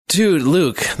Dude,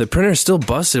 Luke, the printer's still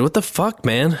busted. What the fuck,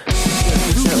 man?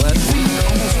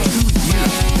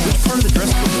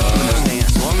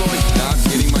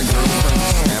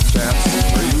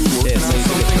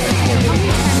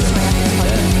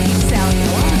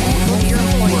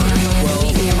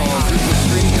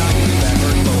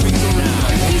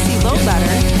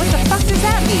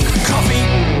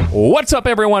 What's up,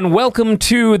 everyone? Welcome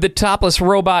to the Topless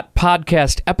Robot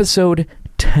Podcast, episode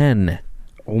 10.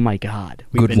 Oh my God.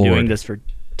 We've been doing this for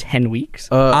 10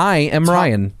 weeks. I am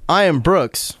Ryan. I am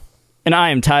Brooks. And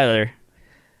I am Tyler.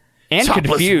 And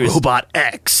Topless confused. Robot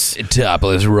X.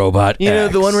 Topless Robot You know,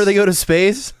 the one where they go to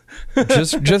space?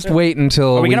 Just wait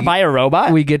until Are we going to buy a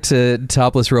robot? we get to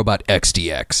Topless Robot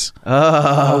XDX.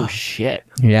 Oh, shit.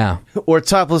 Yeah. Or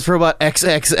Topless Robot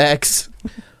XXX.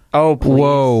 Oh, please.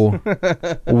 Whoa.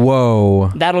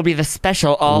 Whoa. That'll be the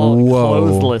special all Whoa.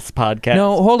 clothesless podcast.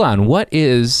 No, hold on. What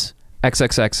is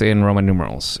XXX in Roman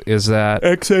numerals? Is that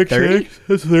XXX. 30?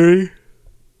 That's 30.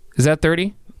 is that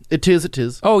 30? It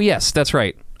is. Oh, yes, that's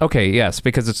right. Okay, yes,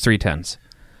 because it's 3 10s.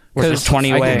 Which is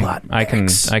 20 away. I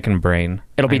can brain.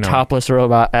 It'll be I know. Topless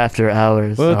Robot After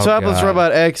Hours. Well, Oh, Topless God.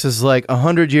 Robot X is like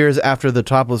 100 years after the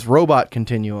Topless Robot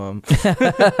Continuum.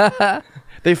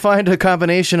 They find a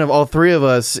combination of all three of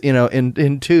us, you know,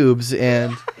 in tubes,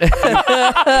 and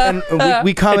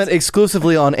we comment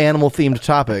exclusively on animal-themed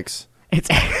topics. It's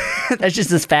that's just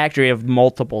this factory of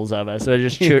multiples of us. So they're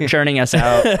just churning us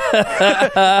out.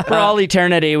 For all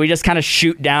eternity, we just kind of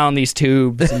shoot down these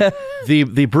tubes.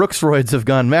 The Brooksroids have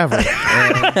gone maverick.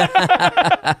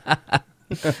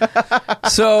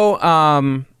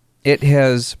 So, it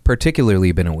has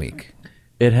particularly been a week.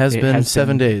 It has It been has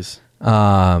 7 days.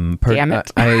 Damn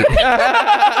it.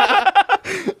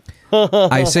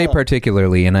 I say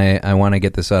particularly, and I want to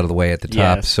get this out of the way at the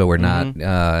top, Yes. so we're not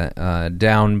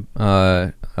down.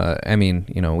 I mean,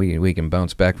 you know, we can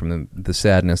bounce back from the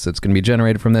sadness that's going to be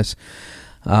generated from this.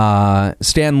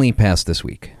 Stan Lee passed this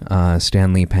week.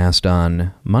 Stan Lee passed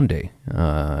on Monday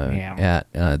at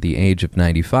the age of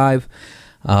 95.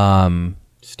 Stan,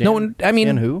 no one. I mean,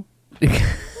 Stan who?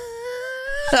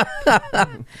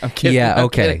 I'm kidding. Yeah, I'm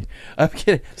okay. kidding. I'm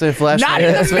kidding. So flash. Not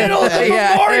in the middle of the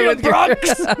memorial,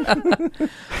 Brooks.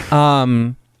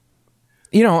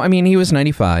 You know, I mean, he was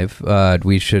 95.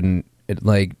 We shouldn't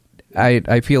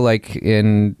I feel like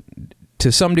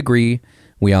to some degree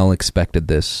we all expected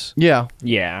this Yeah,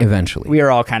 Yeah. eventually. We are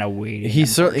all kind of waiting. he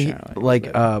certainly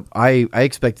unfortunately. I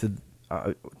expected,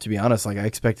 to be honest, like I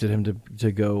expected him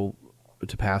to go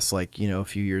to pass like, you know, a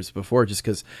few years before, just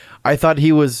because I thought I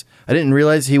didn't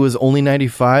realize he was only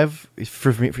 95.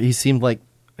 For me, he seemed like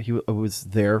he was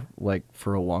there like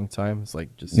for a long time. It's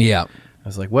like just Yeah. I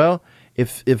was like, well,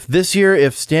 if this year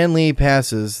if Stan Lee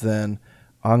passes, then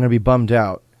I'm gonna be bummed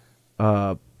out.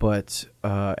 But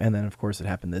and then of course it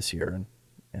happened this year,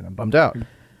 and I'm bummed out.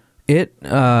 It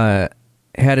had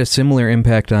a similar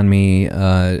impact on me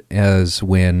as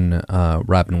when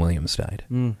Robin Williams died.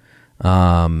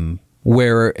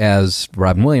 Whereas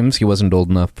Robin Williams, he wasn't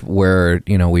old enough where,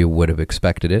 you know, we would have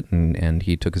expected it, and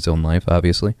he took his own life,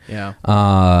 obviously. Yeah.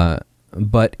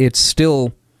 But it's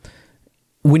still,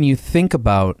 when you think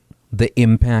about the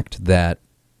impact that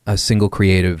a single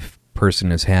creative person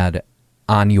has had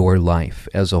on your life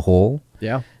as a whole,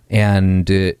 Yeah. and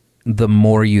the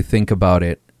more you think about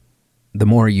it, the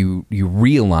more you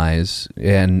realize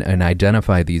and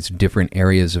identify these different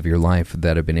areas of your life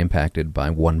that have been impacted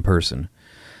by one person.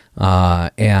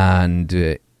 And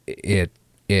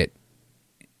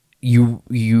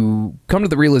you come to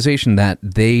the realization that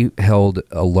they held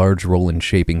a large role in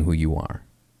shaping who you are.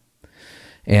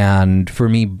 And for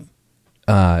me,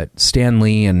 Stan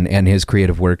Lee and his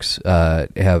creative works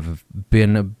have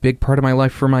been a big part of my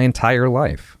life for my entire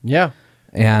life. Yeah.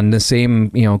 And the same,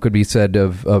 you know, could be said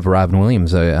of Robin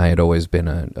Williams. I had always been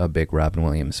a big Robin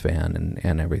Williams fan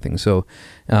and everything. So,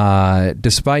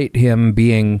 despite him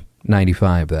being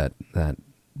 95, that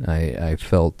I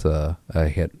felt a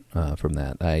hit from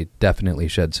that. I definitely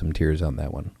shed some tears on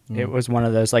that one. It was one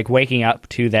of those, like, waking up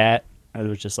to that. It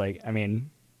was just like, I mean,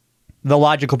 the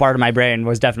logical part of my brain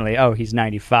was definitely, oh, he's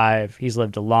 95. He's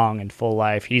lived a long and full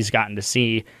life. He's gotten to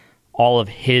see all of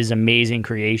his amazing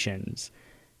creations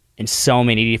in so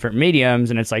many different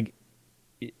mediums. And it's like,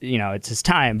 you know, it's his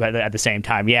time. But at the same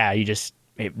time, yeah,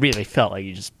 it really felt like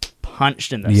you just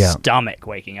punched in the stomach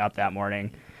waking up that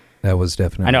morning. That was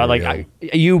definitely. I know, like,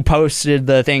 you posted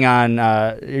the thing on,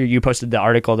 you posted the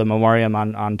article, the memoriam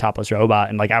on Topless Robot,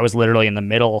 and like I was literally in the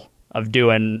middle of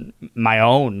doing my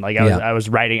own. Like I was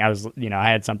writing, I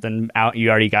had something out, you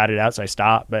already got it out, so I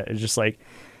stopped. But it's just like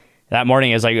that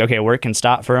morning is like, okay, work can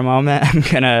stop for a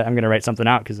moment. I'm gonna write something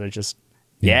out because it just,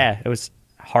 it was.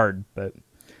 hard, but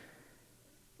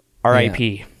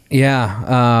R.I.P.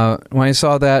 Yeah, when I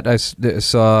saw that,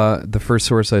 saw the first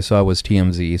source I saw was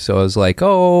TMZ, so I was like,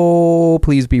 "Oh,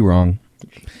 please be wrong.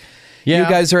 Yeah. You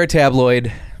guys are a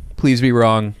tabloid. Please be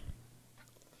wrong."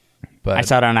 But I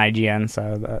saw it on IGN,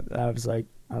 so I was like,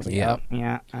 Yeah.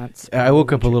 yeah, that's. I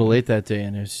woke up a little late that day,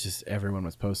 and it was just everyone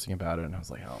was posting about it, and I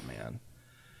was like, "Oh man."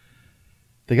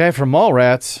 The guy from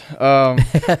Mallrats.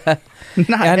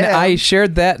 And I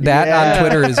shared that on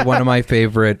Twitter is one of my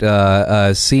favorite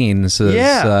scenes. Is,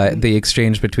 the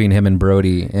exchange between him and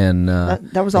Brody and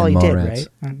that was all he did, right?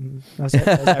 That was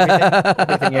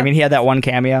everything. I mean, he had that one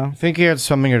cameo, I think he had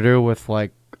something to do with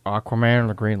like Aquaman or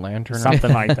the Green Lantern.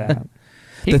 something like that.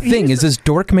 The thing is this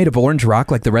dork made of orange rock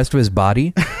like the rest of his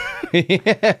body?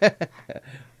 I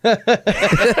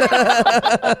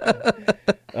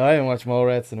haven't watched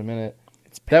Mallrats in a minute.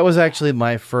 That was actually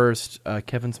my first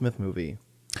Kevin Smith movie.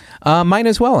 Mine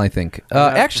as well, I think.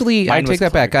 Actually, I mine take was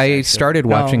that back. Clerks, I actually. started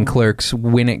watching Clerks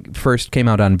when it first came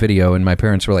out on video, and my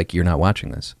parents were like, "You're not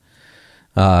watching this."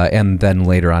 And then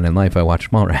later on in life, I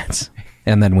watched Mallrats,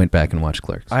 and then went back and watched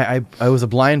Clerks. I was a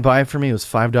blind buy for me. It was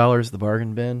 $5 at the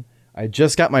bargain bin. I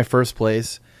just got my first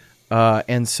place,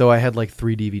 and so I had like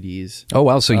 3 DVDs. Oh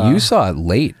wow! So you saw it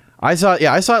late. I saw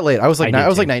it late. I was like I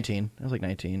did too. 19. I was like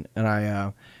 19, and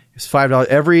it was $5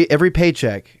 every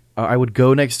paycheck. I would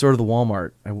go next door to the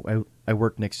Walmart. I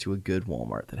worked next to a good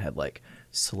Walmart that had like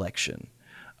selection,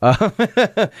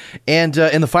 and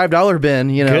in the $5 bin,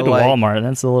 you know, Good like, Walmart.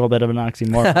 That's a little bit of an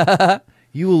oxymoron.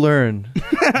 you will learn,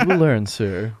 you will learn,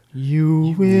 sir.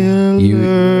 You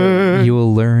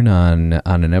will learn on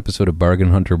an episode of Bargain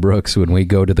Hunter Brooks when we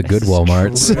go to the good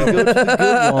Walmarts. We go to the good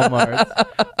Walmart.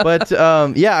 But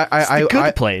I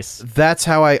Good place. That's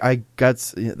how I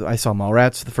saw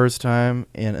Mallrats the first time,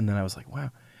 and then I was like,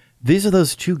 wow, these are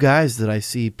those two guys that I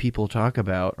see people talk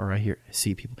about, or I hear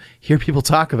people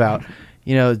talk about.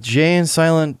 You know, Jay and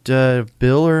Silent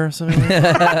Bill or something like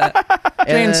that.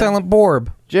 Jay and Silent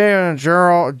Borb. Jay and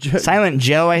Gerald. Silent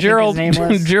Joe, I think his name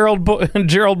was. Gerald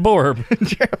Borb.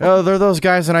 Oh, they're those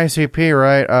guys in ICP,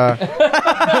 right?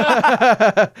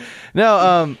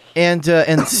 No, and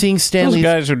seeing Stanley's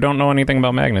guys who don't know anything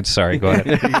about magnets. Sorry, go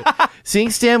ahead. seeing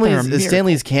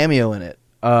Stanley's cameo in it.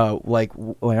 Like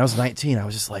when I was 19, I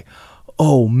was just like,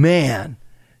 oh man.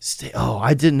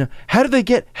 I didn't know. How did they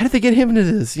get him into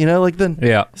this? You know, like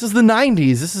this is the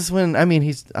 90s. This is when, I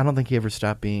mean, I don't think he ever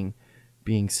stopped being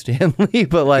Stan Lee,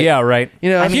 but like, Yeah, right. You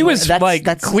know, he was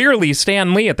that's clearly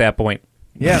Stan Lee at that point.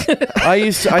 yeah.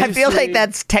 I feel like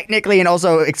that's technically and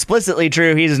also explicitly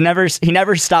true. He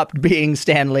never stopped being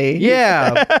Stan Lee.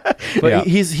 Yeah, but Yeah.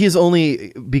 he's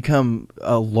only become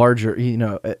a larger. You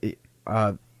know,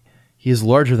 he is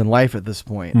larger than life at this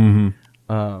point.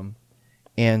 Mm-hmm.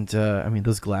 And I mean,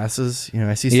 those glasses. You know,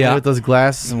 I see Stan with those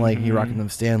glasses. I'm like, you rocking them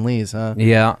Stan Lees, huh?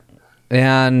 Yeah.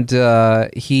 And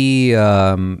he,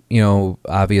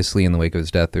 obviously in the wake of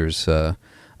his death, there's a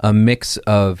mix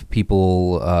of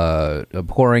people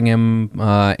abhorring him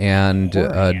and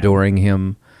adoring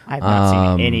him. I've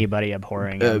not seen anybody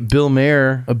abhorring him. Bill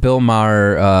Maher. Bill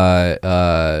Maher,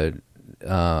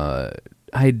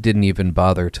 I didn't even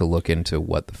bother to look into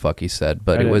what the fuck he said,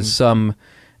 but it was some,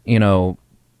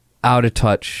 out of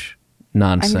touch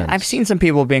nonsense. I mean, I've seen some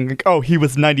people being like, "Oh, he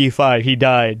was 95. He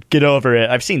died. Get over it."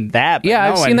 I've seen that. Yeah,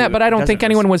 I've seen that, but I don't think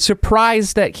anyone was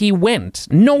surprised that he went.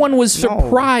 No one was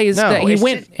surprised that he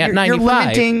went at 95. You're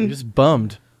limiting. You're just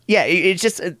bummed. Yeah, it's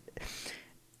just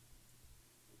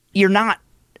you're not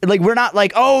like we're not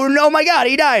like, "Oh no, my God,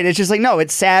 he died." It's just like, no,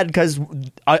 it's sad because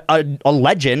a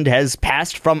legend has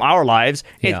passed from our lives.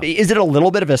 Yeah. Is it a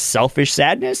little bit of a selfish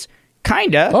sadness?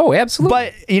 Kinda. Oh, absolutely.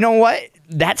 But you know what?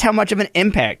 That's how much of an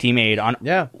impact he made on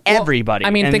everybody.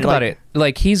 I mean, And think about it.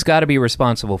 Like, he's got to be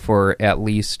responsible for at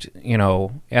least,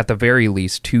 at the very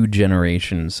least, 2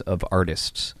 generations of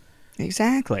artists.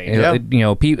 Exactly.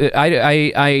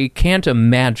 I can't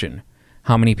imagine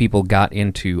how many people got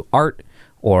into art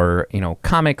or,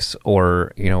 comics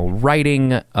or,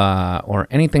 writing or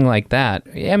anything like that.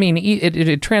 I mean,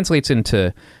 it translates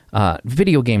into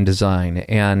video game design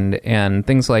and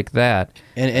things like that.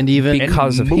 And even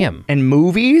because of him. And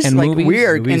movies. And like movies. we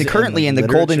are Movies currently and in the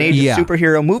golden age literature. of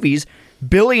superhero movies.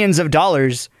 Billions of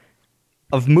dollars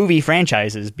of movie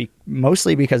franchises,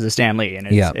 mostly because of Stan Lee. And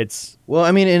it's well,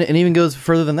 I mean, and even goes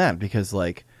further than that because,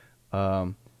 like,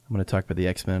 I'm going to talk about the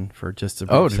X-Men for just a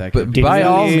brief second. But by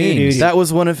all means. That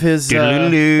was one of his.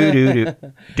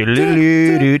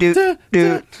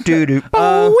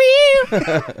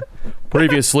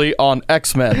 Previously on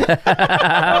X-Men.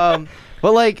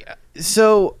 But like,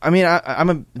 so I mean,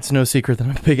 it's no secret that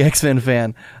I'm a big X-Men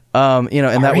fan. You know,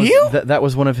 and that Are was you? that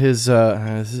was one of his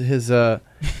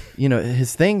you know,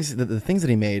 his things, the things that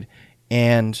he made,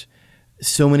 and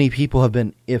so many people have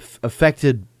been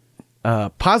affected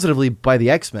positively by the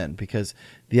X-Men, because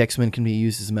the X-Men can be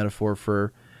used as a metaphor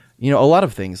for, you know, a lot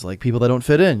of things, like people that don't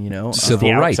fit in, you know, Civil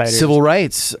The rights. outsiders. civil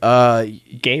rights,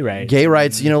 Gay rights. gay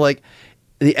rights, you know, like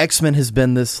the X-Men has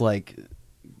been this like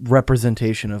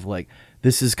representation of like,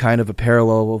 this is kind of a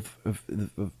parallel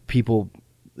of people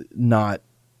not,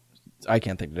 I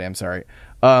can't think today, I'm sorry,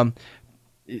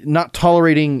 not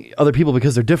tolerating other people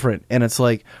because they're different. And it's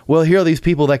like, well, here are these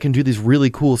people that can do these really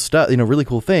cool stuff, you know, really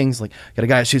cool things. Like, you got a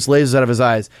guy that shoots lasers out of his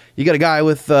eyes. You got a guy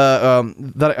with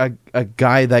a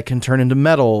guy that can turn into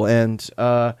metal, and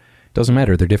Doesn't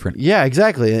matter. They're different. yeah,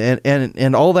 exactly.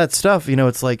 And all that stuff, you know,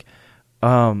 it's like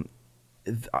that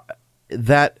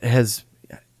has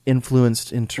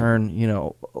influenced in turn, you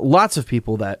know, lots of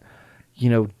people that, you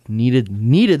know,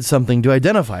 needed something to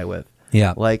identify with.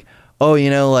 Yeah. Like, oh, you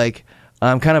know, like,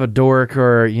 I'm kind of a dork,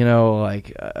 or, you know,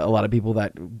 like a lot of people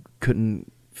that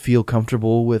couldn't feel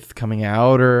comfortable with coming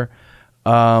out, or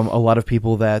a lot of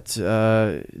people that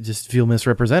just feel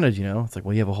misrepresented, you know. It's like,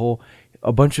 well, you have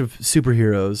a bunch of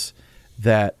superheroes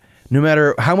that no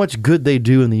matter how much good they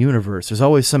do in the universe, there's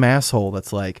always some asshole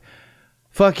that's like,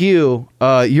 fuck you,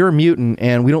 you're a mutant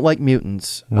and we don't like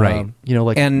mutants. Right. You know,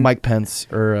 like And- Mike Pence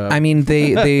or... I mean,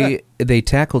 they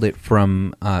tackled it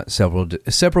from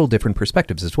several different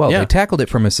perspectives as well. Yeah. They tackled it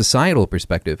from a societal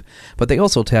perspective, but they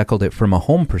also tackled it from a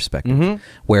home perspective,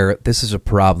 where this is a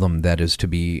problem that is to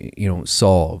be, you know,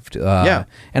 solved. Yeah.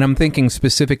 And I'm thinking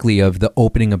specifically of the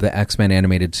opening of the X-Men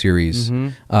animated series,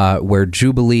 where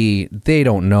Jubilee, they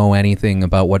don't know anything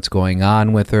about what's going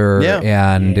on with her, Yeah.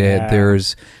 and Yeah.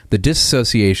 there's the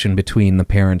disassociation between the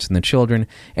parents and the children,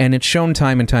 and it's shown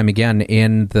time and time again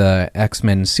in the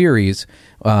X-Men series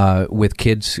with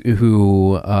kids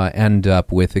who end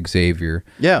up with Xavier,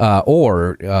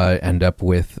 or end up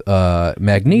with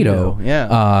Magneto,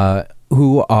 Yeah.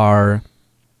 who are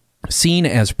seen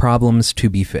as problems to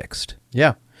be fixed,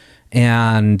 yeah.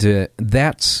 and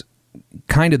that's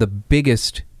kind of the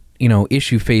biggest, you know,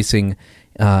 issue facing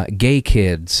gay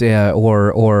kids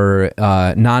or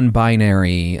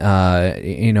non-binary,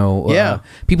 you know,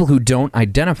 people who don't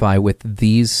identify with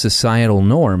these societal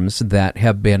norms that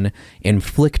have been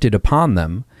inflicted upon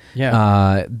them.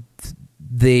 Yeah.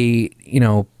 They, you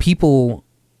know, people,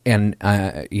 and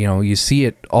you know, you see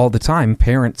it all the time.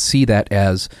 Parents see that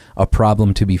as a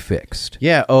problem to be fixed.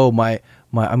 Yeah. Oh, my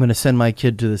I'm going to send my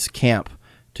kid to this camp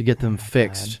to get them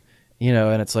fixed. You know,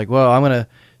 and it's like, well, I'm going to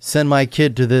send my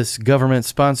kid to this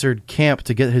government-sponsored camp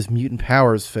to get his mutant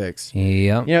powers fixed.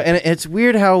 Yeah. You know, and it's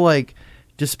weird how, like,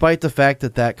 despite the fact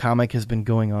that comic has been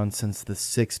going on since the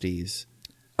 60s.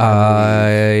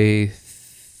 I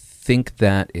think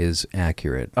that is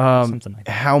accurate. Something like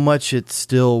that. How much it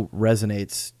still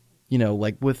resonates, you know,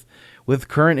 like with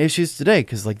current issues today,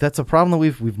 because like that's a problem that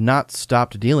we've not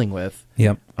stopped dealing with.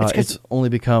 Yep. It's only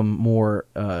become more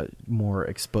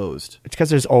exposed. It's because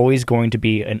there's always going to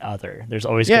be an other. There's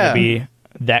always going to be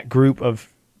that group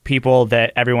of people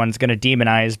that everyone's going to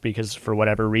demonize because for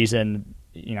whatever reason,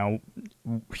 you know,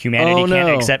 humanity can't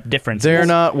accept differences. They're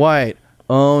not white.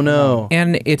 Oh no.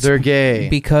 And they're gay.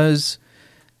 Because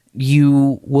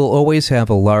you will always have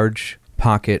a large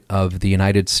pocket of the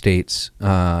United States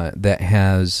that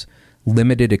has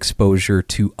limited exposure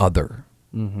to other.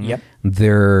 Yep.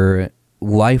 Their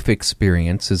life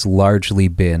experience has largely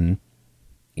been,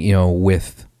 you know,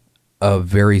 with a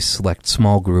very select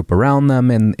small group around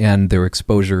them, and their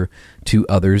exposure to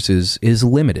others is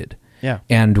limited. Yeah.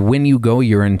 And when you go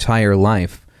your entire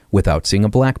life without seeing a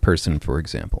black person, for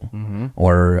example,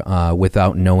 or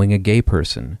without knowing a gay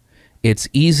person, it's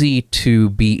easy to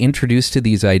be introduced to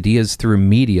these ideas through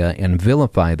media and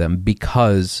vilify them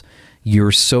because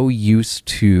you're so used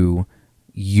to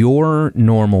your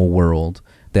normal world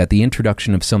that the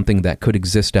introduction of something that could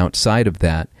exist outside of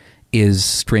that is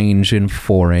strange and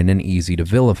foreign and easy to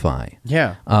vilify.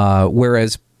 Yeah.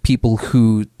 Whereas people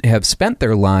who have spent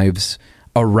their lives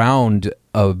around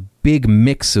a big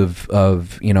mix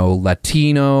of you know,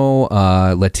 Latino,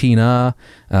 Latina,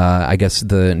 I guess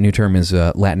the new term is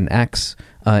Latinx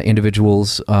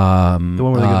individuals. The one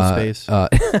where they go to space.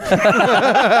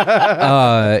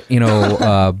 You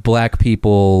know, black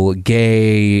people,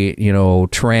 gay, you know,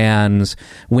 trans.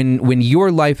 When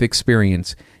your life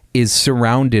experience is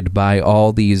surrounded by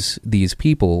all these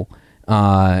people,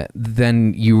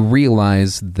 then you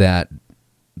realize that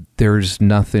there's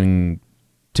nothing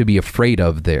to be afraid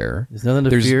of there. There's nothing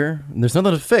to fear. There's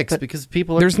nothing to fix because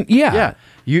people are... Yeah.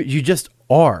 You just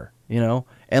are, you know?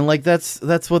 And like that's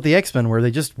what the X-Men were.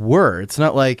 They just were. It's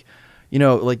not like, you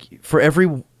know, like for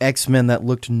every X-Men that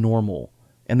looked normal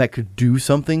and that could do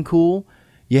something cool,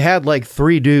 you had like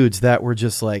 3 dudes that were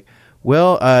just like,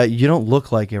 well, you don't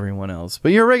look like everyone else,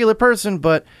 but you're a regular person,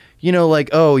 but you know, like,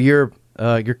 oh, you're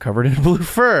covered in blue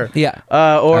fur. Yeah.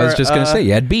 Or I was just gonna say,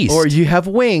 you had Beast. or you have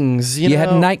wings. You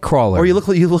had know? Nightcrawler. or you look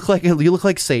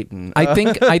like Satan. I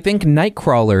think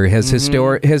Nightcrawler has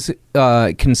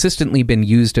consistently been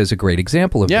used as a great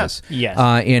example of this.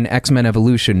 Yes. In X-Men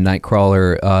Evolution,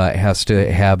 Nightcrawler has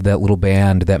to have that little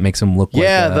band that makes him look like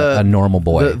a normal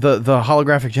boy. The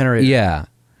holographic generator. Yeah,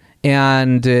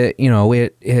 and you know,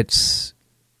 it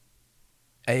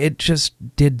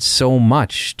just did so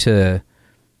much to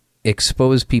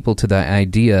expose people to the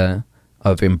idea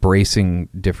of embracing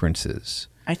differences.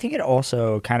 I think it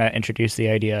also kind of introduced the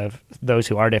idea of those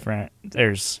who are different.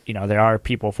 There's, you know, there are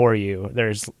people for you.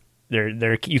 There's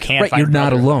you can't find You're not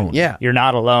brotherhood. alone. Yeah. You're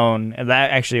not alone. And that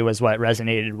actually was what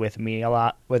resonated with me a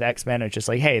lot with X-Men. It's just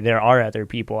like, hey, there are other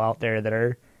people out there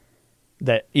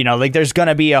that you know, like there's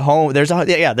gonna be a home. There's a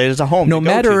home. No to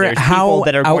go matter to. There's how people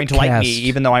that are going to like me, outcast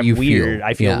even though I'm you weird. feel.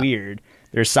 I feel Yeah. weird.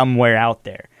 There's somewhere out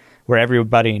there where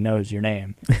everybody knows your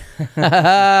name. You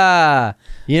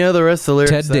know, the rest of the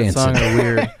lyrics Ted of that Danson. song are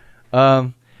weird.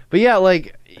 But yeah,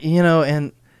 like, you know,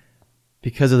 and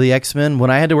because of the X-Men,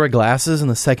 when I had to wear glasses in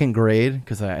the 2nd grade,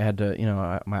 because I had to, you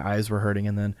know, my eyes were hurting,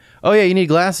 and then, oh yeah, you need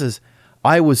glasses.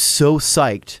 I was so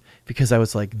psyched because I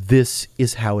was like, this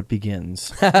is how it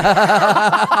begins. And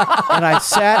I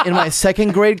sat in my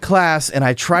 2nd grade class and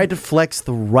I tried to flex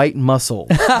the right muscle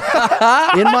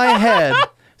in my head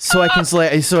so I can,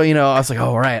 so, you know, I was like, oh,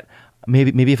 all right.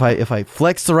 Maybe if I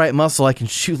flex the right muscle, I can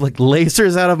shoot like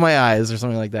lasers out of my eyes or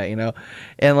something like that, you know?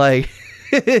 And like,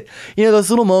 you know, those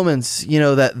little moments, you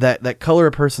know, that color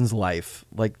a person's life,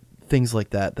 like things like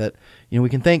that, you know, we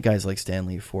can thank guys like Stan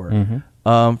Lee for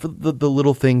the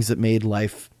little things that made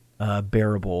life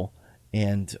bearable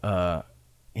and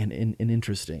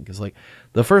interesting. Because like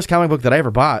the first comic book that I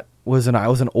ever bought was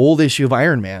an old issue of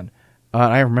Iron Man.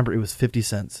 I remember it was 50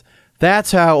 cents.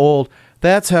 That's how old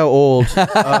a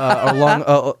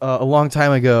long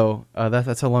time ago.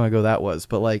 That's how long ago that was.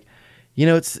 But like, you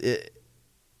know,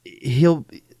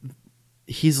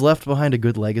 he's left behind a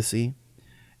good legacy,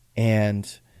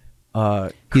 and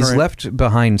he's left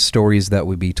behind stories that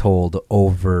would be told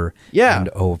over and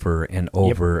over and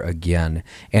over again,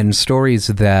 and stories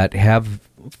that have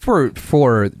for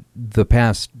the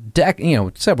past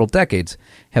several decades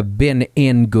have been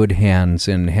in good hands,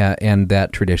 and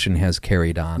that tradition has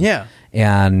carried on. Yeah.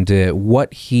 And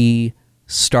what he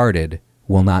started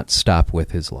will not stop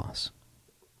with his loss.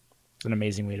 It's an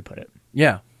amazing way to put it.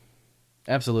 Yeah,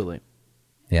 absolutely.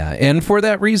 Yeah, and for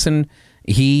that reason,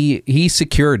 he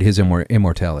secured his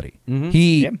immortality. Mm-hmm.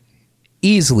 He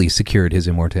easily secured his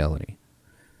immortality.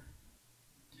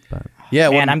 But Yeah,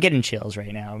 Man, I'm getting chills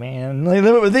right now, man.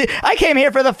 I came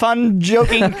here for the fun,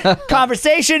 joking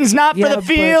conversations, not for Yeah, the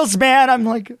feels, man. I'm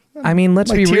like, I mean,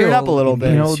 let's be tearing real. up a little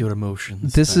bit. You know, your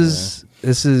emotions. this is,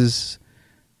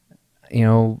 you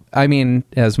know, I mean,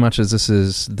 as much as this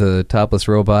is the Topless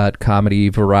Robot comedy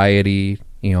variety,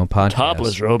 you know, podcast.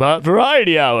 Topless Robot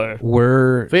Variety Hour.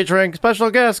 We're featuring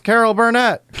special guest Carol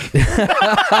Burnett.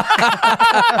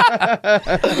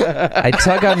 I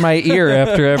tug on my ear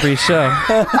after every show.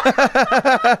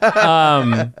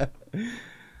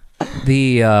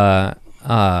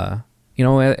 You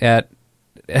know, at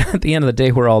the end of the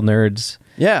day, we're all nerds.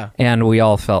 Yeah. And we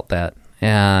all felt that.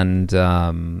 And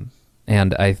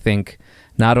I think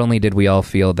not only did we all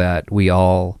feel that, we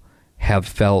all have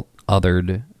felt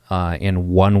othered in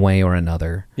one way or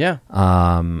another. Yeah.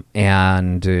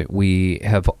 And we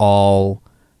have all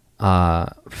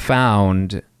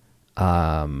found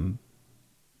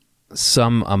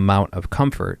some amount of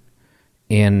comfort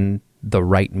in the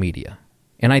right media.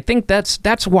 And I think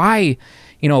that's why,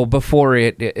 you know, before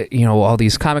you know, all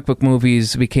these comic book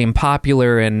movies became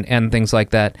popular and things like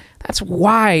that. That's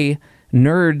why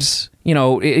nerds, you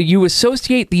know, you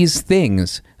associate these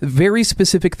things, very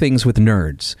specific things, with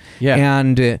nerds. Yeah.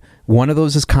 And one of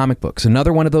those is comic books.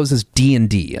 Another one of those is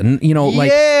D&D. And, you know, like,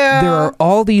 Yeah. there are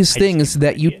all these things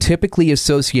that you typically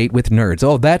associate with nerds.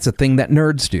 Oh, that's a thing that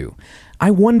nerds do. I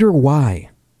wonder why.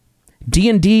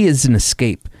 D&D is an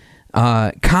escape.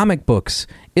 Comic books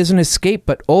is an escape,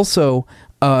 but also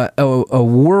a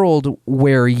world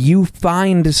where you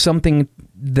find something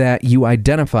that you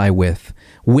identify with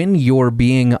when you're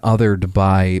being othered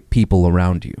by people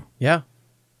around you. Yeah.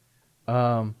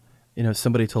 You know,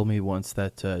 somebody told me once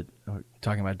that,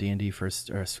 talking about D&D for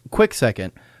a quick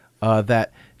second,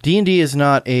 that D&D is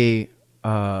not a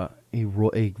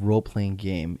role-playing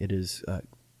game. It is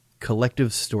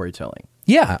collective storytelling.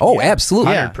 Yeah. Oh,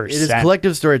 absolutely. Yeah, 100%. it is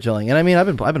collective storytelling, and I mean, I've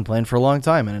been playing for a long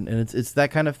time, and it's that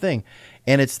kind of thing,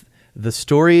 and it's the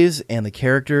stories and the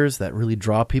characters that really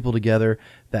draw people together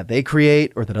that they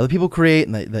create or that other people create,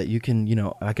 and that you can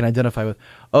I can identify with.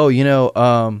 Oh,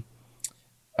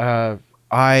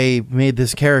 I made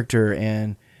this character,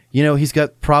 and he's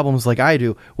got problems like I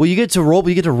do. Well, you get to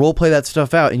role play that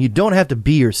stuff out, and you don't have to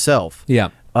be yourself. Yeah.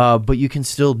 But you can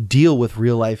still deal with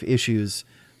real life issues.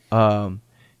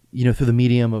 Through the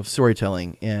medium of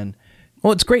storytelling. And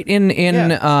well, it's great in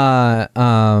Vampire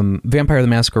the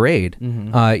Masquerade.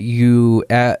 You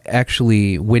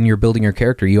actually, when you're building your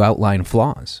character, you outline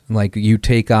flaws. Like you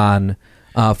take on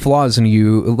flaws, and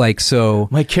you so.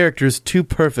 My character is too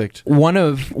perfect. One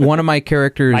of my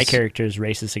characters. My character is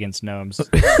racist against gnomes.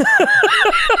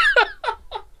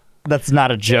 That's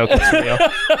not a joke. It's real.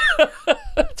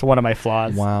 It's one of my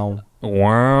flaws. Wow.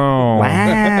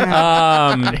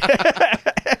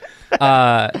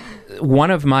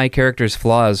 One of my character's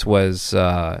flaws was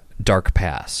dark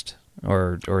past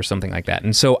or something like that,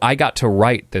 and so I got to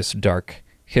write this dark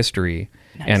history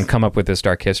and come up with this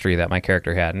dark history that my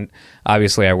character had. And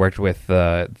obviously, I worked with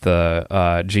the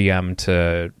GM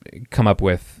to come up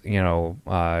with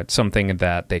something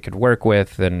that they could work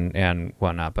with and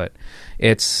whatnot. But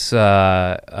it's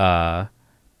having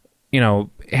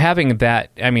that.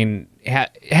 I mean.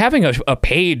 Having a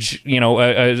page,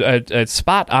 a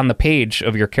spot on the page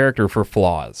of your character for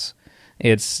flaws,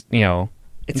 it's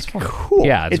cool.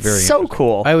 Yeah, it's very so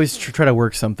cool. I always try to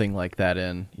work something like that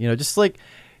in. Just like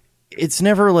it's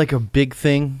never like a big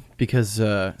thing because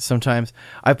sometimes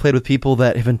I've played with people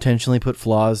that have intentionally put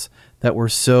flaws that were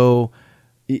so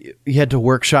you had to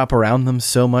workshop around them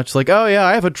so much. Like, oh yeah,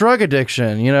 I have a drug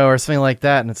addiction, or something like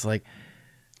that, and it's like.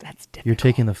 That's difficult. You're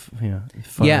taking the fun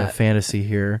of the fantasy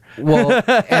here. Well,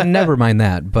 and never mind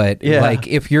that, but Yeah. like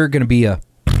if you're going to be a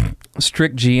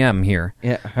strict GM here,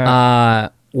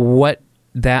 what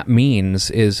that means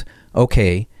is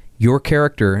okay. Your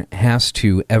character has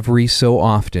to every so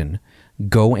often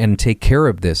go and take care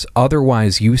of this.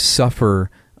 Otherwise, you suffer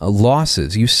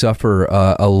losses. You suffer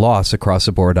a loss across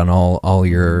the board on all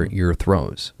your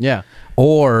throws. Yeah.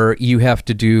 Or you have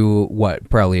to do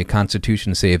probably a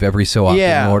Constitution save every so often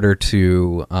in order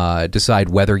to decide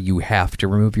whether you have to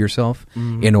remove yourself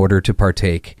in order to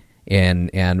partake the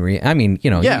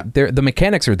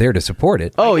mechanics are there to support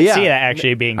it. Oh I yeah. see that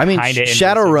actually being. I mean, kinda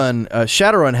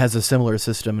Shadowrun has a similar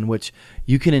system in which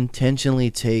you can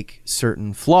intentionally take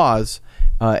certain flaws.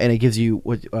 And it gives you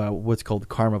what's called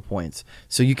karma points.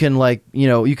 So you can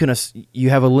you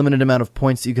have a limited amount of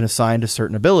points that you can assign to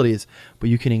certain abilities, but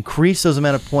you can increase those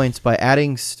amount of points by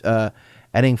adding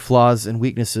flaws and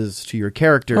weaknesses to your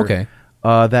character. Okay.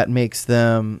 That makes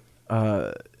them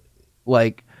in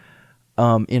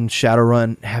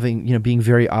Shadowrun having being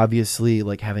very obviously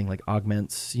having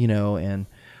augments and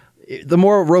the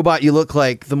more robot you look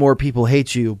like, the more people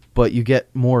hate you, but you get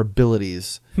more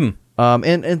abilities.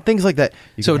 And things like that.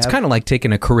 So it's kind of like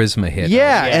taking a charisma hit.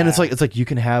 Yeah, and it's like you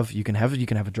can have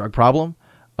a drug problem,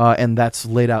 and that's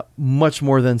laid out much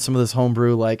more than some of this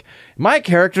homebrew. Like my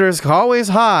character is always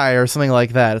high or something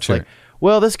like that. It's like,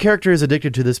 well, this character is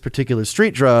addicted to this particular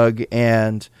street drug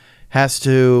and has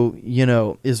to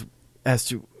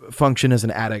function as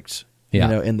an addict.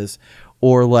 In this,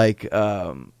 or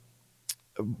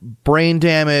brain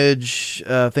damage,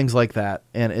 things like that,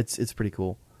 and it's pretty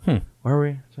cool. What are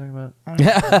we talking about?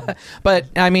 But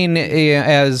I mean,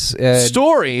 as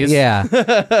stories, yeah.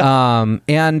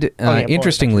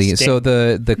 Interestingly, so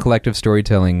the collective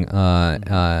storytelling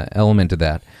element of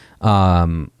that.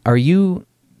 Are you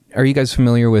guys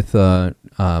familiar with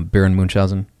Baron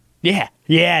Munchausen? Yeah.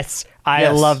 Yes. I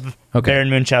love Baron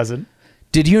Munchausen.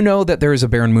 Did you know that there is a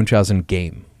Baron Munchausen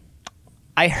game?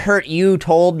 I heard you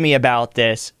told me about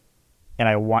this, and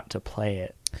I want to play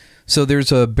it. So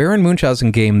there's a Baron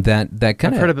Munchausen game that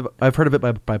kind of I've heard of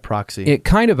it by proxy. It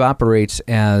kind of operates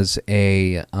as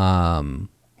a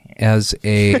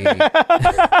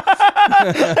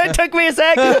It took me a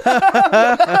sec. It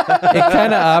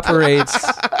kind of operates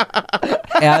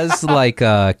as like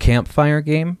a campfire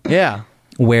game. Yeah,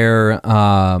 where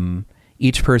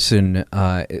each person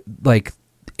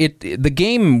the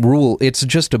game rule. It's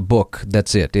just a book.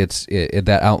 That's it.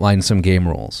 That outlines some game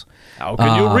rules. How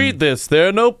can you read this? There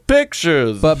are no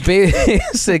pictures. But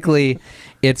basically,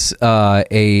 it's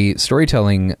a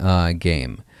storytelling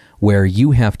game where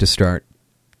you have to start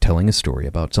telling a story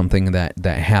about something that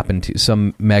happened to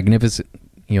some magnificent.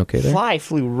 You okay there? Fly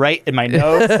flew right in my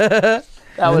nose.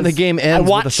 And the game ends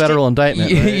with a federal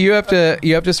indictment. Right? You have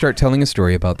to start telling a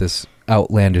story about this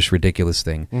outlandish, ridiculous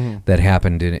thing that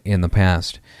happened in the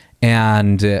past,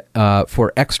 and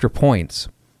for extra points,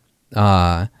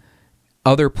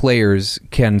 other players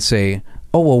can say,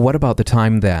 "Oh, well, what about the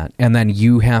time that?" And then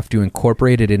you have to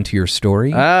incorporate it into your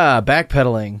story.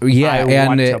 Backpedaling. Yeah, I and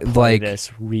want to it, play like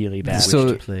this really bad.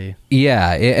 So- Play.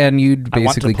 yeah, and you'd I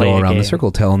want to basically play go a around the game.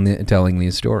 circle telling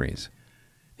these stories.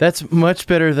 That's much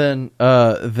better than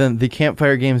the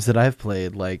campfire games that I've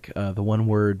played, like the one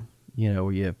word,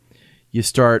 where you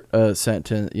start a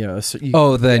sentence,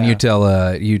 Then you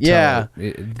tell Yeah.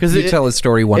 because you tell a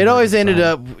story one. It word always at a ended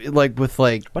time. up like with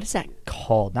like What is that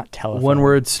called? Not telephone. one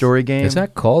word story game. Is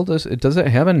that called? Does it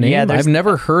have a name? Yeah, there's- I've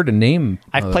never heard a name.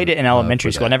 I've played it in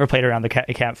elementary for school. I that. never played around the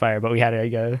campfire, but we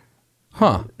had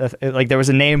Huh? like there was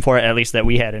a name for it at least that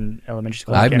we had in elementary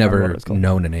school. I I've can't remember what never it was called.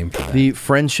 known a name for that. The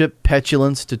friendship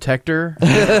petulance detector?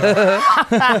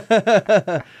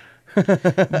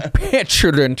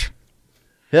 Petulant.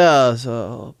 Yeah,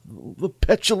 so the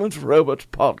Petulant Robot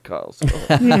Podcast.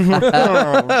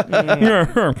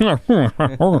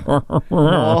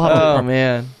 Oh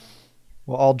man.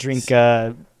 We'll all drink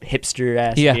hipster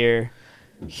ass Yeah. beer.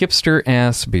 Hipster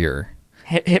ass beer.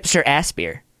 Hipster ass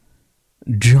beer.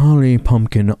 Jolly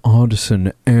Pumpkin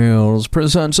Artisan Ales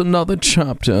presents another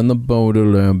chapter in the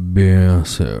Baudelaire beer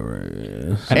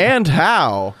series. And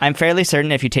how? I'm fairly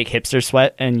certain if you take hipster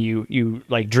sweat and you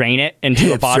like drain it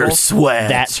into a bottle, sweat.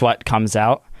 that's what comes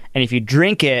out. And if you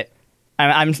drink it,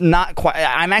 I'm not quite.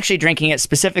 I'm actually drinking it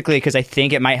specifically because I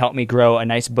think it might help me grow a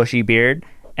nice bushy beard.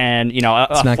 And a not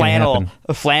gonna flannel, happen.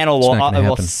 a flannel It's not gonna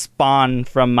will happen. spawn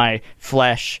from my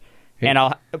flesh, and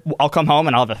I'll come home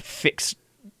and I'll have a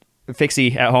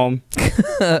fixie at home.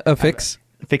 A fix?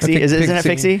 Fixie isn't it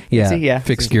fixie? Yeah. Fixie? Yeah.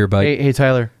 Fix gear bite. Hey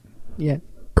Tyler. Yeah.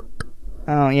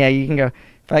 Oh yeah, you can go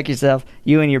fuck yourself.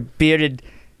 You and your bearded.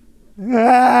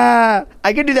 I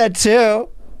could do that too.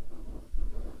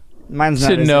 Mine's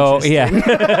not as interesting.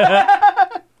 yeah.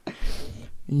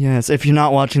 Yes, if you're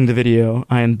not watching the video,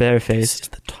 I am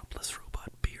barefaced. The topless robot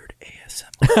beard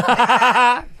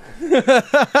ASMR.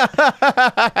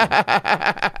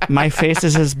 My face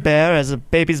is as bare as a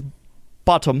baby's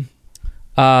bottom.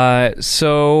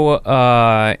 So,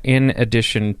 in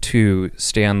addition to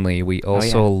Stanley, we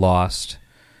also yeah. lost.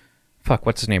 Fuck,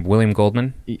 what's his name? William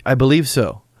Goldman? I believe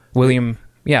so. William.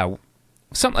 Yeah.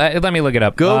 Let me look it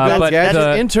up. Go, but guys.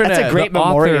 the- Internet. That's a great the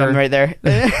memoriam author- right there.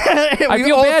 I We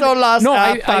feel also bad. lost.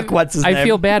 No, what's his I name?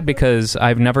 feel bad because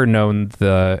I've never known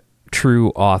the true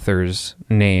author's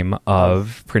name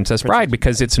of Princess Bride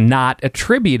because it's not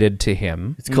attributed to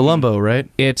him. It's Columbo, right?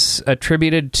 It's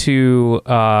attributed to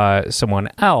someone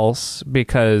else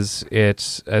because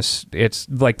it's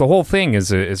like the whole thing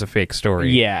is a fake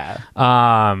story. Yeah.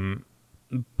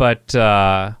 But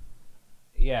yeah,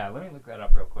 let me look that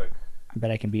up real quick. I bet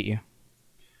I can beat you.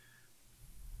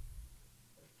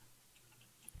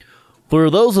 For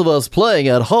those of us playing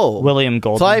at home, William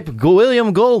Goldman. type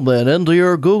William Goldman into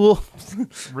your Google,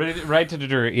 Right to the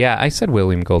dirt. Yeah, I said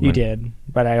William Goldman. You did,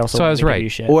 but I also So I was wanted to give right. you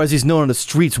shit. or as he's known on the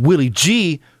streets, Willie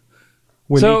G.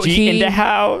 Willie So G he- in the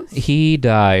house. He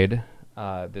died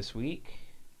this week,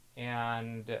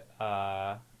 and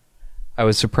I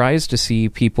was surprised to see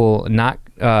people not.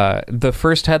 The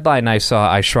first headline I saw,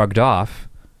 I shrugged off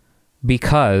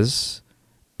because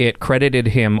it credited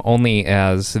him only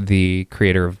as the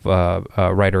creator of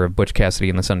writer of Butch Cassidy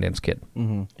and the Sundance Kid.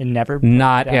 It never.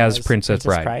 Not put as as Princess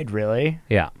Bride. Really?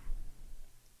 Yeah.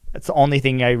 That's the only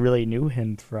thing I really knew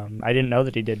him from. I didn't know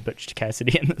that he did Butch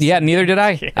Cassidy in this. Yeah, neither did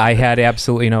I. I had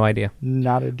absolutely no idea.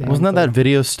 Not a damn Wasn't that clue.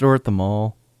 video store at the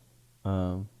mall?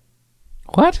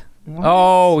 What?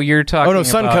 Oh, you're talking Oh, no,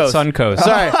 about Suncoast. Suncoast.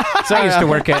 Sorry. I used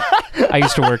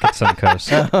to work at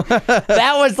Suncoast.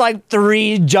 That was like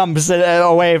 3 jumps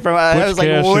away from. I was like,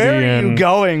 Cassidy where are you and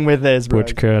going with this, bro?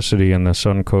 Cassidy and the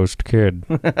Suncoast Kid.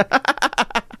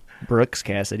 Brooks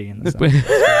Cassidy in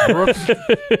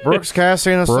the Brooks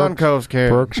Cassidy and the Brooks- Suncoast Kid.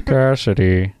 Brooks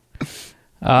Cassidy.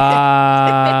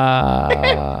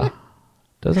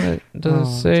 Doesn't it? Does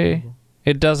it say?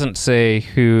 It doesn't say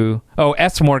who. Oh,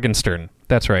 S. Morgenstern.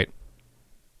 That's right.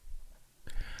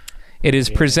 It is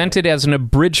presented as an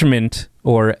abridgment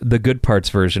or the good parts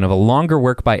version of a longer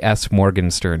work by S.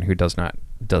 Morgenstern, who does not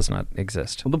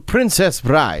exist. The Princess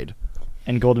Bride.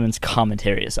 And Goldman's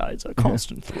commentary asides a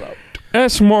constant throughout.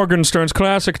 S. Morgenstern's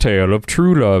classic tale of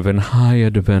true love and high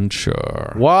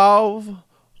adventure. Wow.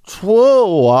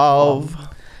 Wow.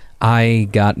 I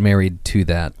got married to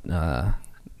that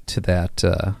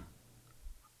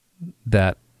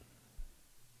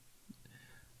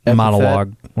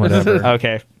monologue, whatever.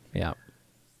 Okay. Yeah.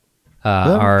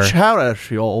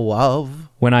 Cherish your love.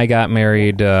 When I got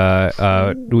married,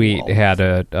 we had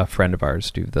a friend of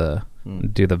ours do the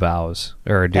do the vows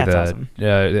or do That's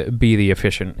be the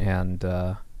officiant, and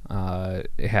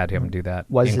had him do that.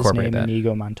 Was his incorporate name that.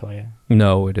 Inigo Montoya?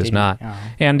 No, it is Did he? not. Oh.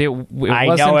 And it I know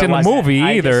wasn't it in the wasn't. movie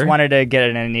I either. just wanted to get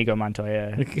an Inigo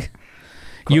Montoya.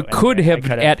 You quote could in there. have, I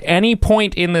could at any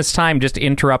point in this time, just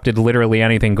interrupted literally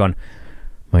anything, going,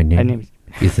 "My name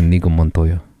is Inigo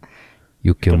Montoya.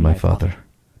 You killed my father.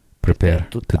 Prepare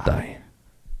to die."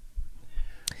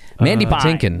 Mandy Fine.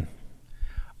 Patinkin.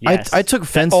 Yes. I took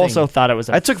fencing. Also thought it was.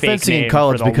 I took fake fencing in name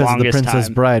college for the because of the longest Princess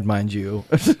time. Bride, mind you.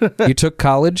 You took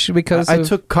college because I of...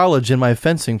 took college in my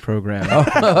fencing program.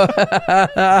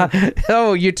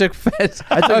 Oh, you took fencing.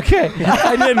 Okay.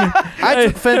 I didn't. I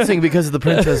took fencing because of the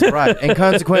Princess Bride, and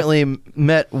consequently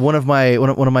met one of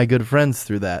my good friends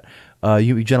through that.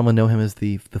 You gentlemen know him as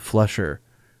the Flusher.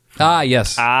 Ah,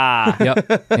 yes. Ah,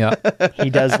 Yep.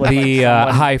 he does look The like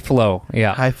someone- high flow.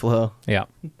 Yeah. High flow. Yeah.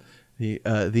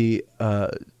 The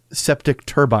Septic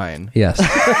Turbine. Yes.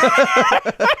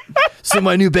 See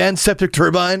my new band, Septic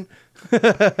Turbine?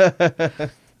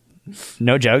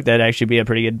 No joke, that'd actually be a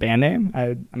pretty good band name.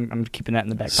 I'm keeping that in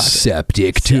the back pocket.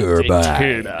 Septic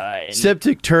turbine.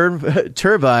 Septic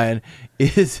Turbine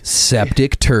is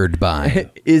Septic turbine.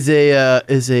 is a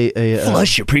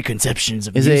Flush your preconceptions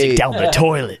of is music a- down the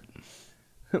toilet.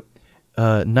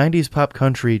 90s pop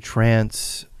country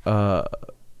trance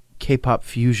K-pop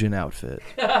fusion outfit.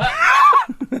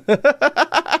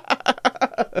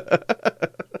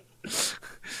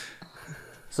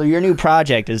 So your new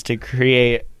project is to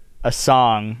create a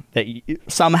song that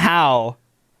somehow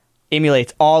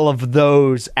emulates all of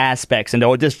those aspects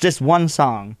into just one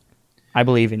song. I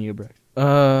believe in you, Brooks.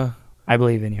 I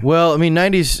believe in you. Well, I mean,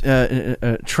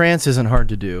 90s trance isn't hard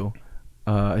to do.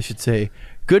 I should say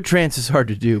good trance is hard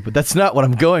to do, but that's not what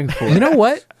I'm going for. You know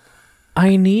what?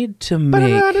 I need to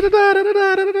make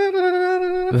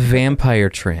vampire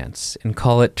trance and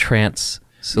call it trance.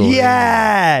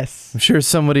 Yes! I'm sure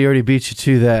somebody already beat you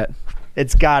to that.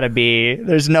 It's gotta be.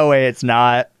 There's no way it's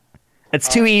not. It's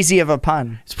too easy of a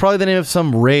pun. It's probably the name of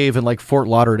some rave in like Fort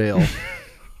Lauderdale.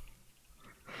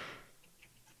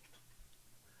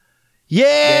 Yeah,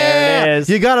 There it is.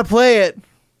 You gotta play it.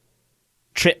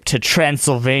 Trip to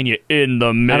Transylvania in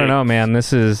the mix. I don't know, man.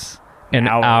 This is an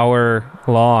Hour. hour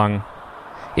long.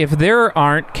 If there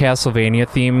aren't Castlevania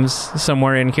themes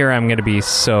somewhere in here, I'm going to be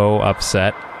so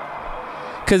upset.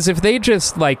 Because if they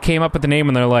just like came up with the name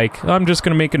and they're like, I'm just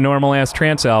going to make a normal ass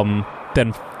trance album,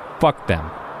 then fuck them.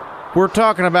 We're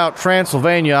talking about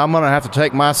Transylvania. I'm gonna have to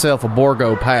take myself a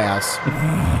Borgo pass.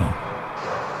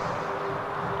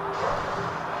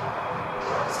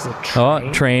 This is a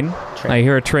Oh, train. Train. I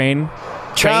hear a train.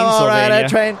 Transylvania.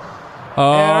 train.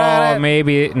 Oh, Yeah, right.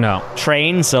 maybe no.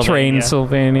 Transylvania.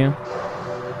 Transylvania.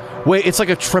 Wait, it's like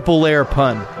a triple layer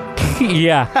pun.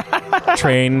 Yeah.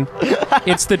 Train.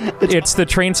 It's the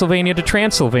Transylvania to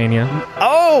Transylvania.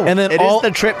 Oh, And then it all- is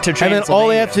the trip to And Transylvania. then all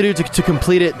they have to do to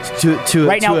complete it to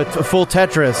Right now- a full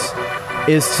Tetris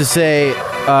is to say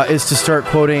is to start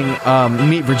quoting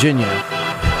Meet Virginia.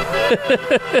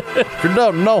 You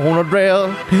don't know who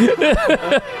drill.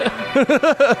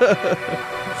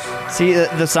 See,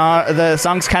 the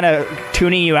song's kind of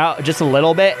tuning you out just a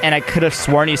little bit, and I could have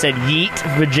sworn you said Yeet,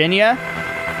 Virginia,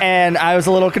 and I was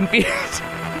a little confused.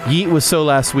 Yeet was so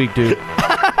last week, dude.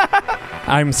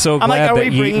 I'm so I'm like, glad are that we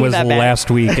Yeet bringing was that back? last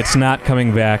week. It's not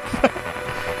coming back.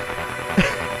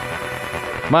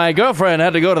 My girlfriend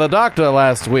had to go to the doctor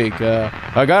last week. A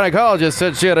gynecologist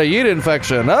said she had a yeast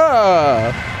infection.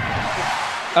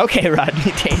 Okay,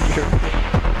 Rodney Danger.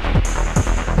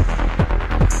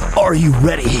 Are you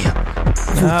ready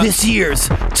for this year's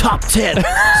top 10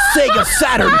 Sega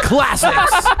Saturn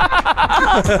classics?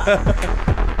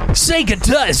 Sega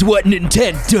does what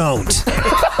Nintendo don't.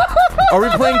 Are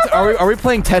we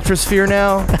playing Tetrasphere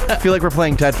now? I feel like we're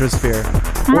playing Tetrasphere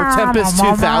or Tempest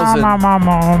 2000.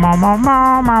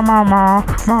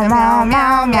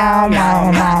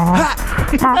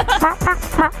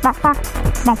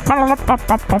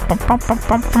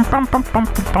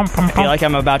 I feel like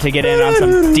I'm about to get in on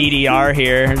some DDR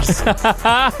here.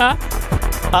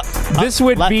 This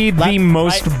would be the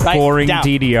most right, boring down.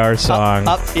 DDR song.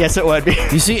 Up. Yes, it would be.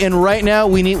 You see, and right now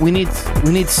we need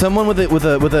someone with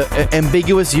a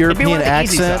ambiguous one European of the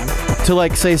easy accent to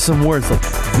like say some words like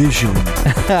vision,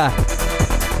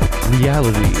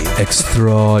 reality,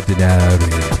 Extraordinary.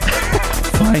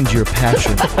 find your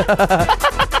passion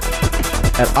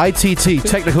at ITT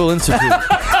Technical Institute.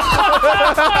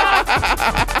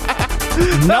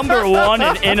 Number one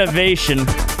in innovation.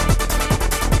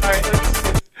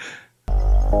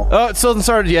 Oh, it still hasn't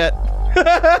started yet.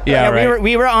 Yeah, right.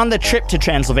 we were on the trip to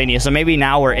Transylvania, so maybe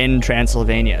now we're in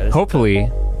Transylvania. Hopefully.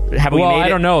 have we Well, made I it?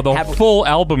 don't know. The Have- full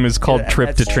album is called Trip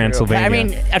to That's true. Transylvania. I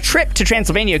mean, a trip to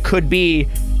Transylvania could be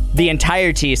the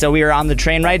entirety. So we were on the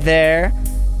train right there.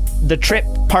 The trip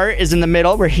part is in the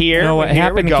middle. We're here. no, what we're here,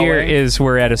 happened we're here going. is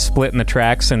we're at a split in the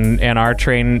tracks, and our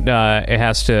train it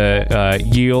has to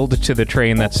yield to the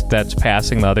train that's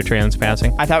passing. The other train that's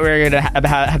passing. I thought we were gonna have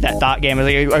that thought game.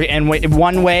 And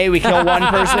one way we kill one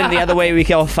person, the other way we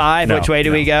kill five. No, Which way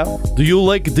do we go? Do you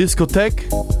like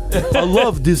discotheque? I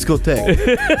love discotheque.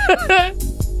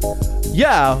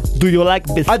 Yeah, Do you like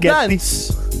I biscuit? dance.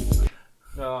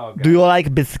 Do you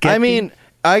like biscuit? I mean,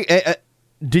 I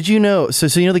did you know? So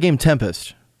you know the game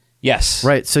Tempest, Yes.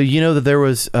 right? So you know that there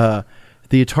was the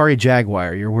Atari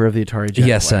Jaguar. You're aware of the Atari Jaguar?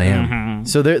 Yes, I am. Mm-hmm.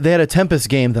 So they had a Tempest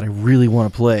game that I really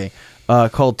want to play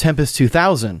called Tempest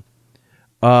 2000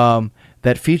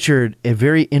 that featured a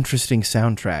very interesting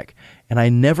soundtrack. And I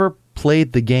never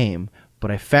played the game, but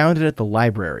I found it at the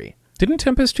library. Didn't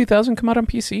Tempest 2000 come out on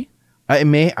PC? I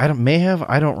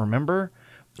don't remember.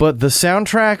 But the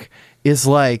soundtrack is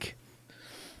like,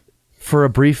 for a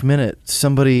brief minute,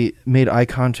 somebody made eye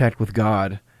contact with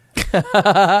God.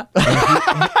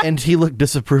 and he looked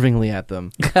disapprovingly at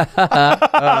them.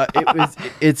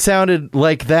 It sounded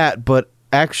like that, but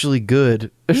actually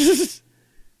good. And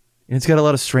it's got a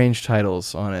lot of strange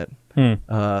titles on it.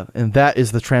 And that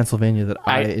is the Transylvania that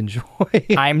I enjoy.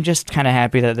 I'm just kind of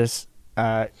happy that this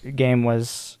game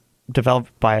was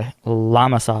developed by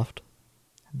Llamasoft.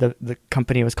 The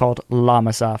company was called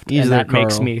Llamasoft, He's and there, that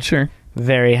makes Carl. me Sure.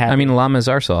 very happy. I mean, llamas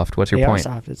are soft. What's your they point?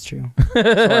 are soft. It's true. So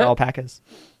are alpacas.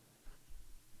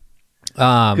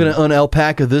 I'm gonna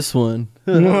unalpaca this one.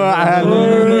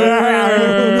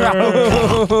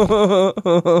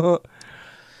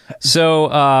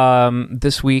 So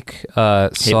this week It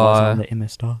was saw on the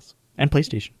MS-DOS and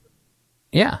PlayStation.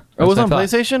 yeah. Oh, it was that's on what I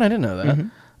thought. PlayStation? I didn't know that.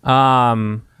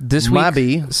 This week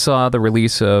Maybe. saw the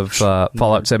release of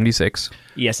Fallout 76.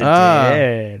 Yes, it Ah.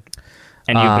 did.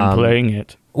 And you've been playing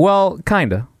it. Well,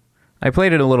 kinda. I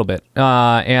played it a little bit,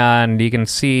 and you can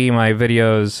see my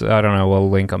videos. I don't know.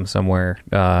 We'll link them somewhere,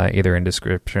 either in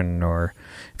description or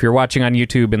if you're watching on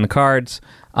YouTube in the cards.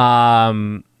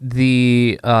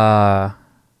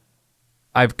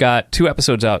 I've got 2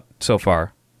 episodes out so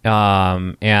far,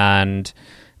 and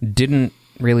didn't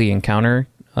really encounter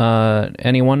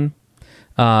anyone.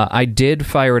 I did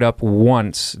fire it up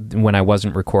once when I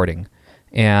wasn't recording.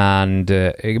 And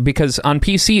because on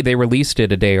PC they released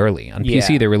it a day early. On PC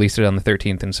Yeah. they released it on the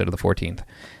 13th instead of the 14th.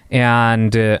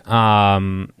 And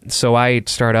so I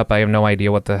start up. I have no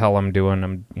idea what the hell I'm doing.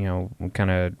 I'm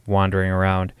kind of wandering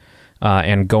around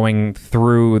and going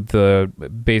through the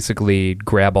basically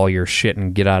grab all your shit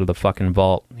and get out of the fucking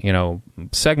vault,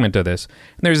 segment of this.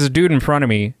 And there's this dude in front of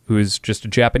me who's just a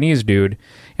Japanese dude.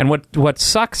 And what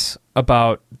sucks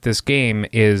about this game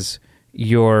is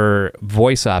your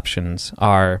voice options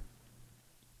are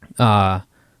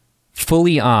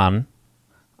fully on,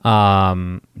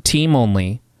 team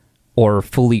only, or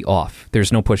fully off.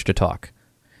 There's no push to talk.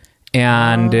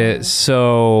 And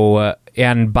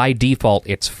and by default,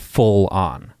 it's full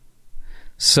on.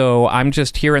 So I'm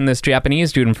just hearing this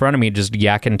Japanese dude in front of me just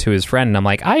yakking to his friend, and I'm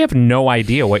like, I have no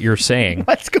idea what you're saying.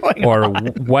 What's going or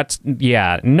on?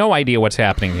 No idea what's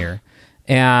happening here.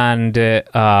 And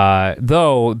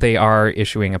though they are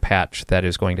issuing a patch that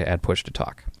is going to add push to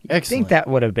talk. I Excellent. think that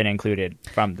would have been included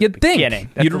from the You'd think. beginning.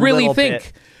 That's You'd a really little think.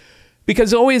 bit-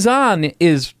 Because Always On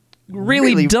is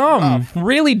really dumb.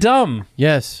 Really dumb.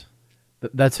 Yes.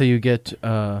 That's how you get...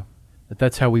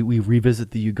 that's how we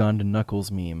revisit the Ugandan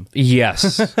Knuckles meme.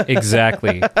 Yes,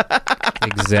 exactly.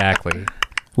 Exactly.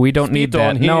 We don't need Spit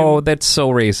on that. him. No, that's so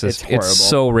racist. It's horrible. It's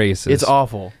so racist. It's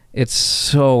awful. It's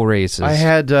so racist. I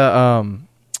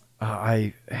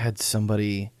had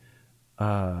somebody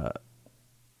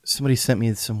sent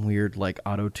me some weird like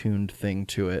auto-tuned thing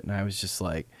to it, and I was just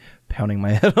like pounding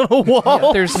my head on a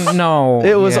wall. There's no.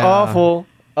 It was yeah. awful.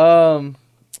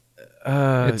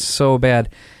 It's so bad.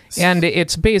 And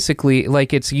it's basically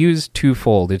like it's used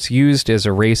twofold. It's used as a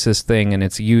racist thing, and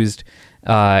it's used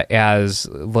as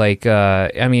like the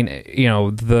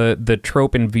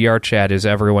trope in VR chat is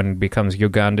everyone becomes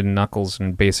Ugandan Knuckles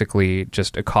and basically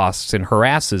just accosts and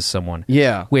harasses someone.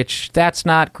 Yeah. Which that's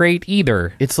not great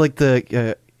either. It's like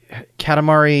the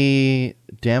Katamari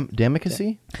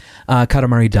Damacy?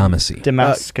 Katamari Damacy.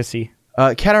 Damascus-y.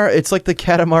 It's like the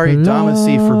Katamari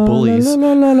Damacy for bullies.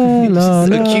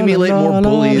 Just accumulate more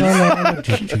bullies.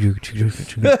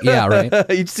 Yeah, right.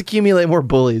 You just accumulate more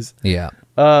bullies. Yeah.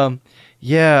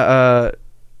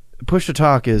 Push to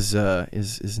talk is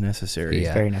necessary.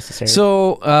 Yeah. Very necessary.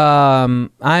 So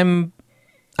I'm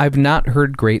I've not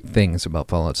heard great things about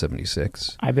Fallout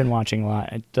 76. I've been watching a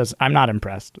lot. I'm not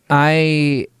impressed.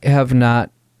 I have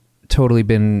not totally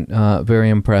been very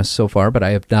impressed so far, but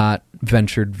I have not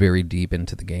ventured very deep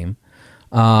into the game.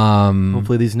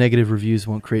 Hopefully these negative reviews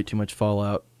won't create too much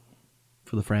fallout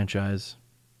for the franchise.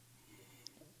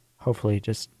 Hopefully,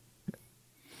 just.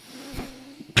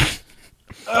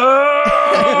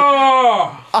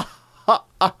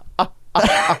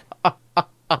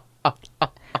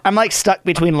 I'm like stuck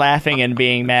between laughing and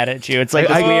being mad at you. It's like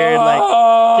this weird,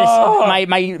 like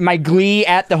my glee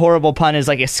at the horrible pun is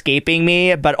like escaping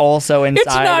me, but also inside.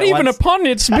 It's not even a pun.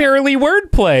 It's barely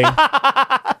wordplay.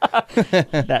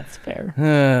 That's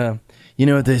fair. You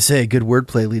know what they say? Good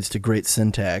wordplay leads to great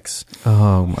syntax.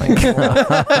 Oh my god!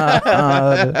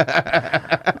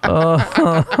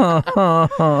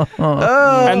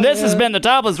 And this has been the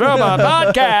Topless Robot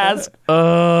Podcast.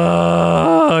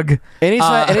 Ugh.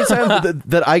 Anytime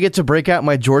that I get to break out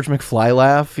my George McFly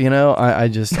laugh, you know, I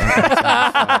just.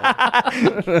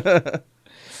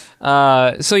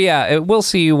 So yeah, we'll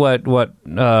see what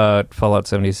Fallout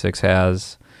 76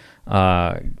 has.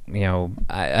 I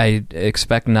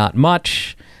expect not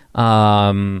much,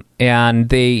 and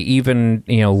they even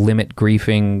limit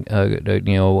griefing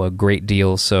a great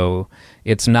deal, so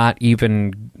it's not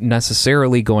even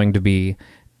necessarily going to be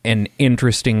an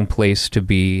interesting place to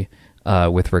be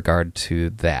with regard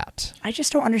to that. I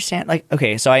just don't understand. Like,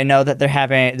 okay, so I know that they have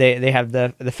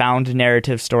the found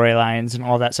narrative storylines and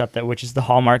all that stuff, which is the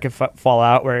hallmark of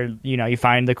Fallout, where you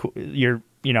find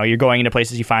you're going into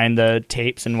places, you find the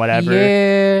tapes and whatever.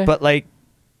 Yeah. But like,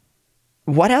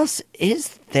 what else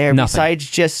is there besides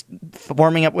just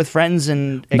warming up with friends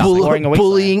and exploring a wasteland?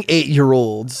 Bullying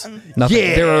 8-year-olds. Nothing.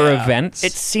 Yeah. There are events.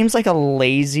 It seems like a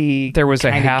lazy. There was a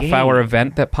kinda half-hour game.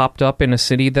 event that popped up in a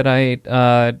city that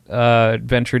I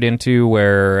ventured into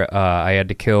where I had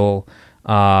to kill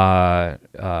 8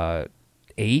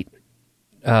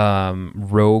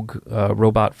 rogue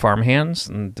robot farmhands,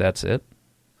 and that's it.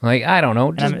 Like, I don't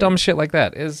know, just dumb shit like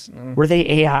that. Were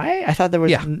they AI? I thought there was.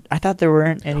 Yeah. I thought there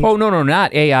weren't any. Oh no,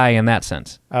 not AI in that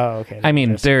sense. Oh, okay. I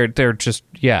mean, they're just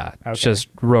just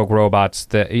rogue robots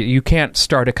that you can't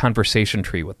start a conversation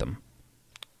tree with them.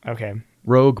 Okay.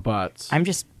 Rogue bots.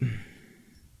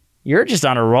 You're just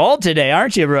on a roll today,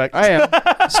 aren't you, Brooke? I am.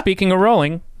 Speaking of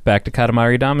rolling, back to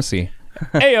Katamari Damacy.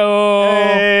 Heyo!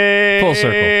 Hey. Full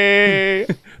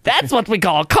circle. That's what we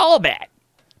call a callback.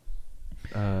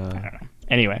 I don't know.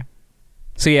 Anyway.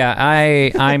 So yeah,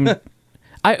 I'm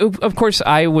of course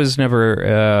I was never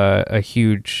a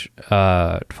huge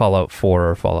Fallout 4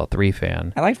 or Fallout 3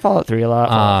 fan. I liked Fallout 3 a lot.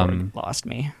 Fallout 4 lost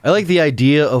me. I like the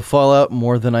idea of Fallout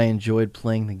more than I enjoyed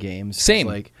playing the games. Same.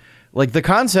 Like the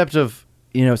concept of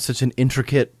such an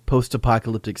intricate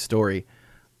post-apocalyptic story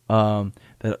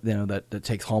that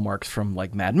takes hallmarks from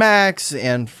like Mad Max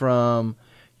and from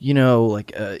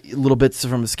little bits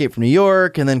from Escape from New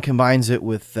York, and then combines it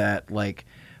with that like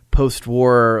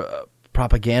post-war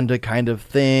propaganda kind of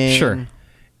thing. Sure.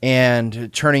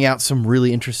 And churning out some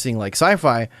really interesting like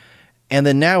sci-fi. And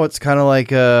then now it's kind of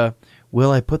like I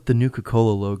put the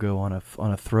Nuka-Cola logo on a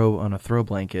throw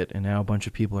blanket, and now a bunch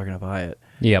of people are going to buy it.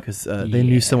 Yep. Because they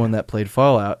knew someone that played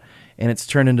Fallout, and it's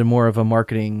turned into more of a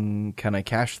marketing kind of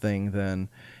cash thing than,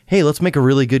 hey, let's make a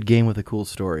really good game with a cool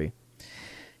story.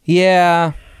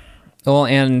 Yeah. Well,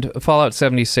 and Fallout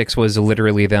 76 was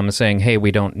literally them saying, hey, we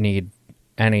don't need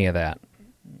any of that.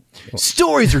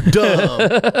 Stories are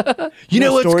dumb. You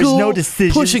know what's stories, cool? no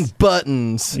decisions. Pushing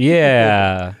buttons.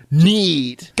 Yeah.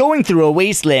 Neat. Going through a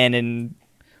wasteland and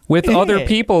With other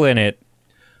people in it.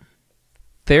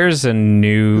 There's a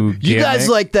new gimmick. You guys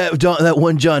like that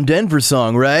one John Denver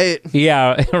song, right?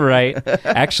 Yeah, right.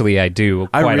 Actually, I do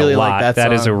quite I really a lot. like that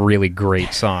That is a song. really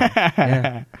great song.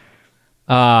 Yeah.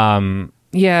 I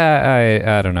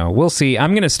don't know. We'll see.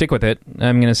 I'm going to stick with it.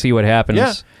 I'm going to see what happens.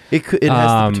 Yeah. It has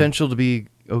the potential to be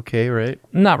okay, right?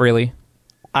 Not really.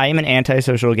 I am an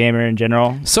antisocial gamer in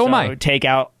general. So am I.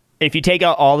 If you take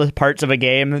out all the parts of a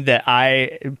game that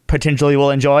I potentially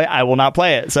will enjoy, I will not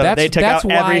play it. So they took out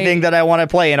everything that I want to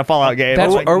play in a Fallout game.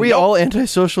 Are we all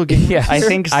antisocial gamers? Yeah, I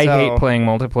think so. I hate playing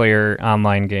multiplayer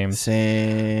online games.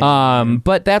 Same.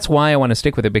 But that's why I want to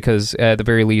stick with it, because at the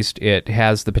very least, it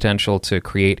has the potential to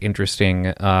create interesting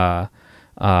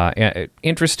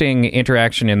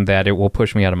interaction in that it will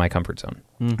push me out of my comfort zone.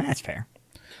 That's fair.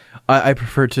 I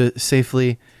prefer to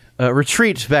safely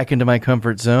retreat back into my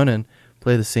comfort zone and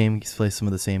play some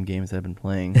of the same games that I've been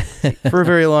playing for a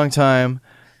very long time.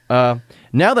 Now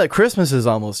that Christmas is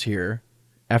almost here,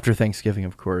 after Thanksgiving,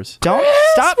 of course. Don't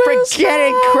Stop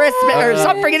forgetting Christmas, or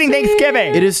stop forgetting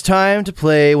Thanksgiving. It is time to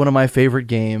play one of my favorite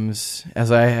games,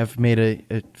 as I have made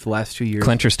it for the last 2 years.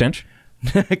 Clench or stench?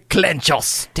 Clench your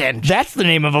stench. That's the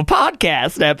name of a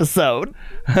podcast episode.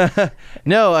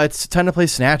 No, it's time to play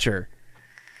Snatcher.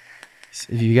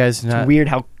 If you guys not Weird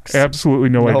how Absolutely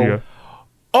no idea.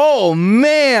 Oh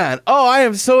man! Oh, I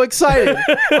am so excited!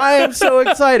 I am so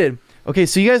excited. Okay,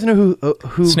 so you guys know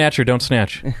who Snatcher, don't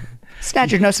snatch.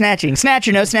 Snatcher, no snatching.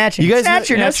 Snatcher, no snatching. You guys know-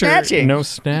 Snatcher, no snatching. No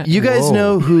snatch. you guys Whoa.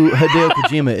 know who Hideo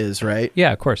Kojima is, right?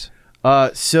 Yeah, of course.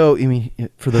 So I mean,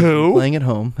 for those Who? playing at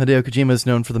home, Hideo Kojima is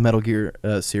known for the Metal Gear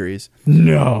series.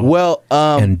 No. Well,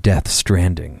 And Death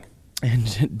Stranding.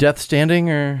 and Death Standing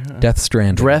or Death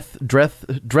Stranding.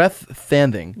 Dreth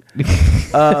Thanding.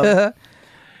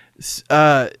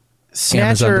 Snatcher.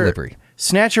 Amazon delivery.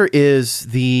 Snatcher is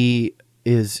Hideo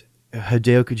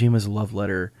Kojima's love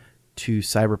letter to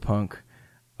Cyberpunk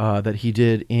that he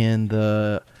did in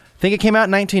I think it came out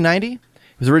in 1990. It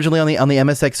was originally on the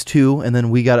MSX2, and then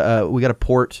we got a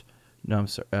port. No, I'm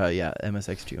sorry.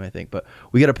 MSX2, I think, but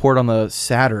we got a port on the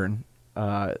Saturn.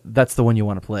 That's the one you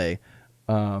want to play.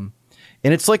 And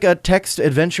it's like a text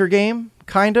adventure game,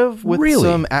 kind of, with Really?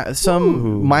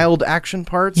 some mild action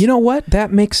parts. You know what?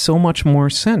 That makes so much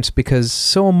more sense because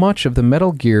so much of the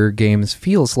Metal Gear games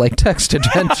feels like text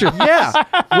adventure. Yeah.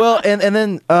 Well, and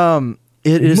then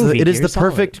it is Movie the Gear Solid.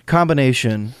 perfect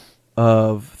combination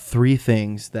of three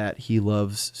things that he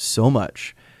loves so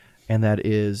much, and that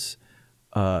is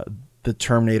the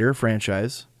Terminator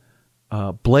franchise,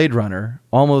 Blade Runner,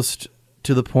 almost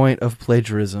to the point of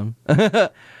plagiarism,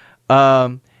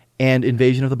 and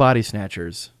Invasion of the Body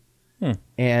Snatchers.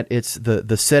 And it's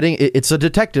the setting. It's a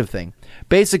detective thing.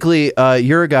 Basically,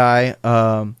 you're a guy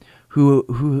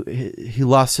who he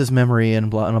lost his memory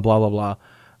and blah blah blah.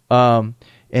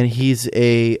 And he's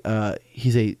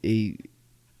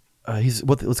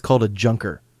what's called a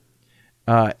junker.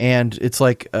 And it's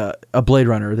like a Blade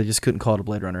Runner. They just couldn't call it a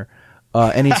Blade Runner.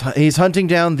 And he's hunting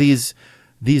down these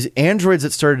androids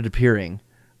that started appearing,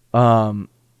 and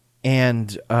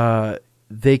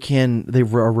they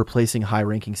are replacing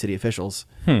high-ranking city officials,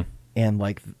 and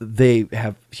like they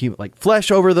have like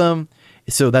flesh over them.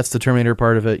 So that's the Terminator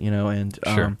part of it, And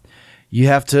Sure. you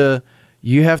have to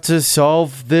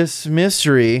solve this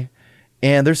mystery,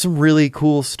 and there's some really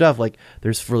cool stuff. Like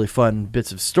there's really fun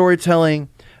bits of storytelling.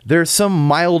 There's some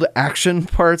mild action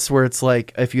parts where it's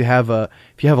like if you have a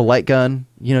light gun,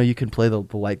 you can play the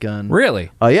light gun.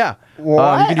 Really? Yeah.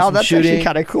 What? You can do some That's shooting. actually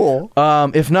kind of cool.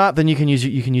 If not, then you can use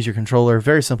your controller.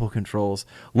 Very simple controls.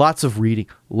 Lots of reading.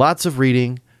 Lots of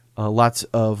really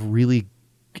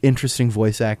interesting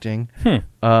voice acting.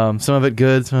 Some of it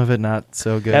good, some of it not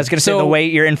so good. I was going to say So- the way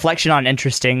your inflection on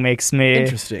interesting makes me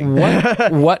Interesting.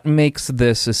 What makes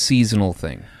this a seasonal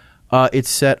thing? It's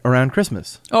set around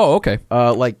Christmas. Oh, okay.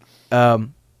 The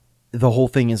whole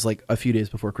thing is like a few days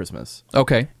before Christmas.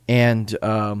 Okay. And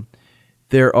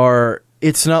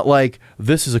it's not like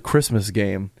this is a Christmas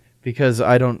game, because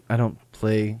I don't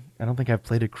think I've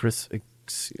played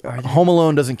Home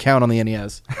Alone doesn't count on the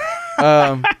NES.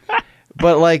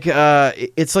 But like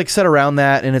it's like set around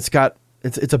that, and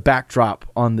it's a backdrop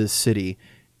on this city,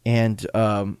 and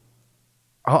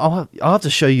I'll have to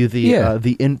show you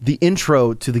the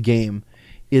intro to the game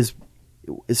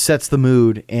it sets the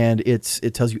mood, and it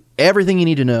tells you everything you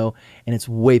need to know, and it's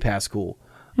way past cool.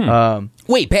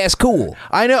 Wait, past cool.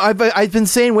 I know I've been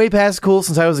saying way past cool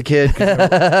since I was a kid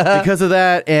because of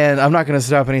that, and I'm not going to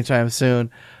stop anytime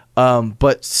soon.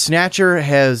 But Snatcher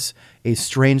has a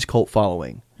strange cult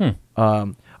following.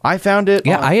 I found it.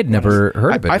 Yeah, I had never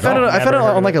heard of it. I found it. all. I found it Never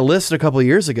heard on of like it. a list a couple of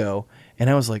years ago, and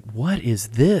I was like, "What is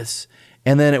this?"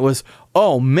 And then it was,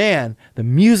 "Oh man, the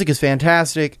music is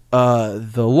fantastic. The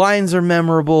lines are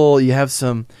memorable. You have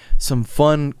some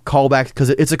fun callbacks because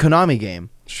it's a Konami game.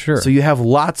 Sure. So you have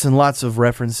lots and lots of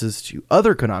references to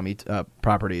other Konami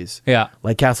properties. Yeah.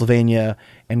 like Castlevania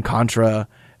and Contra,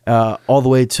 all the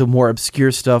way to more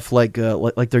obscure stuff like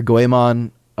their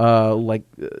Goemon,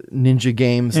 ninja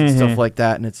games and stuff like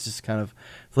that. And it's just kind of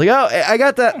it's like, oh, I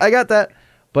got that.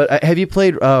 But have you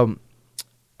played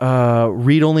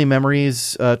Read Only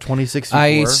Memories 2064?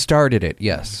 I started it,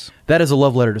 yes. That is a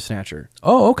love letter to Snatcher.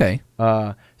 Oh, okay.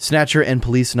 Snatcher and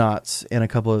Police Knots and a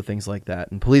couple of things like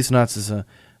that. And Police Knots is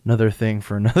another thing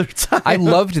for another time. I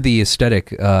loved the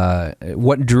aesthetic.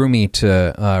 What drew me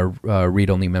to Read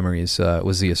Only Memories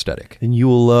was the aesthetic. And you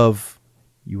will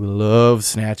love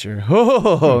Snatcher.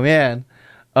 Oh man.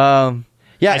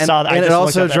 Yeah, I saw that. and I it just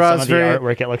also looked up draws some of the very.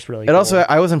 artwork. It looks really It cool. also,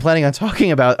 I wasn't planning on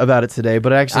talking about it today,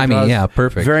 but it actually, I mean, draws yeah,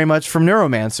 perfect. very much from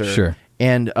Neuromancer, Sure.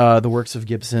 and the works of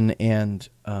Gibson and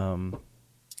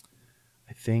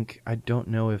I I don't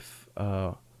know if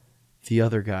the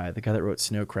other guy, the guy that wrote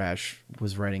Snow Crash,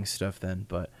 was writing stuff then,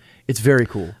 but it's very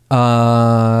cool.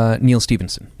 Neil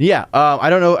Stevenson. Yeah, I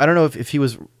don't know if he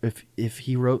was if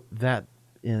he wrote that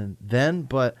in then,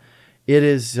 but it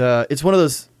is it's one of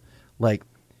those, like,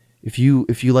 if you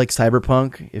like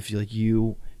cyberpunk, if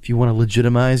you want to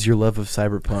legitimize your love of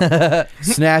cyberpunk,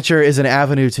 Snatcher is an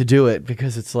avenue to do it,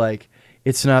 because it's like,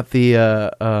 it's not the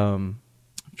I'm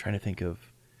trying to think of,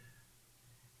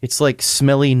 it's like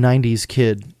smelly 90s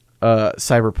kid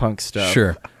cyberpunk stuff.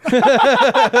 Sure.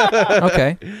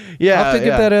 Okay. Yeah, I'll have to give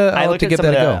yeah. that a. I I'll have looked to at give some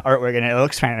of that a the go. artwork and it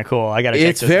looks kind of cool. I gotta check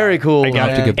It's this very out. cool. I got I'll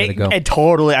have to give that a go. It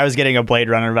totally. I was getting a Blade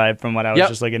Runner vibe from what I was Yep.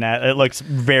 just looking at. It looks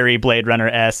very Blade Runner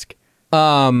esque.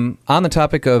 On the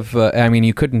topic of, I mean,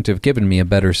 you couldn't have given me a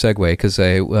better segue, because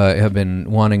I have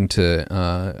been wanting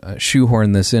to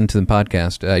shoehorn this into the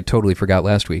podcast. I totally forgot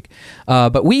last week.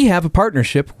 But we have a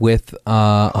partnership with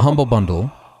Humble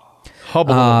Bundle.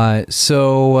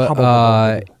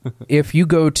 So if you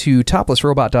go to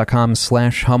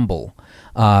toplessrobot.com/humble,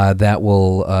 that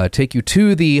will take you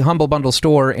to the Humble Bundle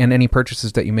store, and any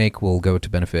purchases that you make will go to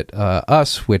benefit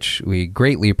us, which we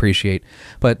greatly appreciate.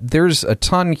 But there's a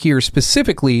ton here.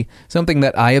 Specifically, something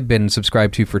that I have been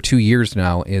subscribed to for 2 years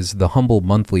now is the Humble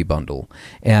Monthly Bundle.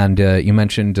 And you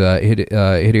mentioned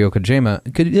Hideo Kojima.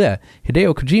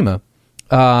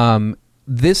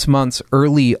 This month's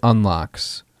early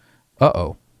unlocks.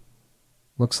 Uh-oh.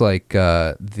 Looks like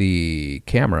the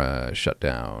camera shut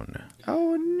down.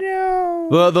 Oh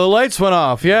no! The lights went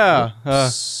off. Yeah.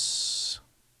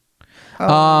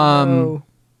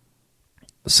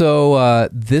 So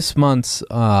this month's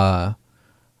early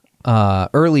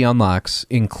unlocks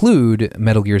include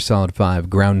Metal Gear Solid 5,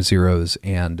 Ground Zeroes,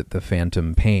 and The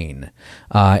Phantom Pain,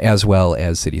 as well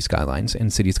as City Skylines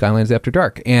and City Skylines After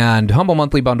Dark. And Humble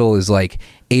Monthly Bundle is like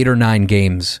 8 or 9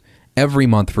 games every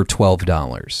month for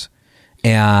 $12.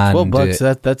 And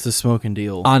 $12, that's a smoking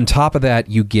deal. on top of that,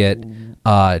 you get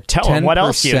Tell 'em what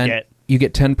else you get. You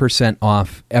get 10%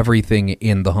 off everything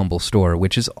in the Humble store,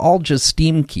 which is all just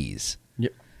Steam keys.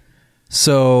 Yep.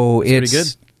 So That's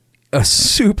it's a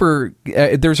super.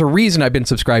 There's a reason I've been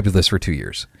subscribed to this for 2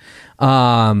 years,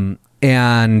 and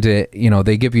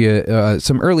they give you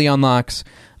some early unlocks,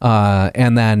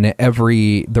 and then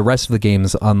the rest of the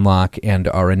games unlock and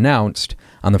are announced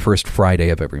on the first Friday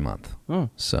of every month.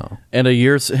 So And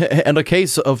a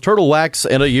case of turtle wax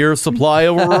and a year's supply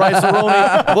of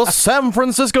rice-a-roni. The San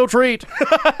Francisco treat.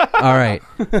 all right,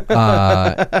 we're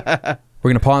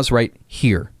gonna pause right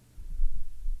here.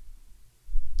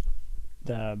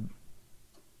 The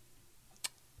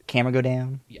camera go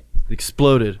down.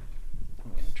 Exploded.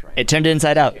 It turned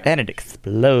inside out and it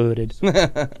exploded.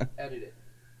 Edit it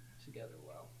together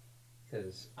well,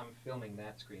 because I'm filming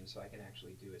that screen, so I can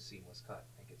actually do a seamless cut.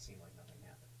 Make it seem like nothing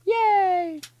happened.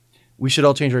 Yay! We should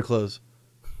all change our clothes.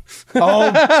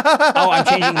 Oh, I'm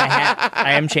changing my hat.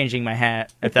 I am changing my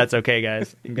hat. If that's okay,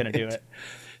 guys, I'm gonna do it.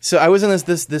 So I was in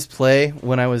this play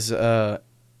when I was when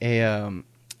I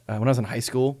was in high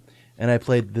school, and I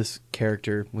played this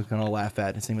character we can all laugh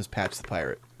at. His name was Patch the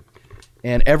Pirate.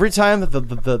 And every time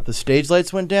that the stage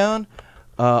lights went down,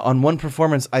 on one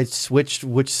performance, I switched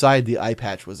which side the eye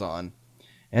patch was on,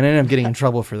 and I ended up getting in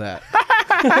trouble for that.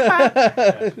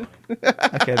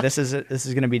 Okay, this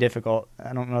is gonna be difficult.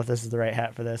 I don't know if this is the right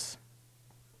hat for this.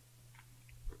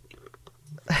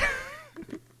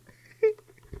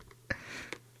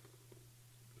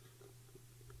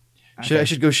 I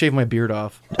should go shave my beard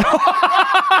off.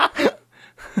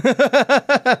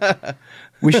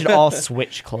 We should all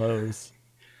switch clothes,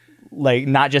 like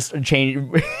not just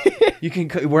change. You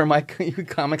can wear my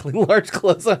comically large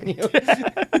clothes on you.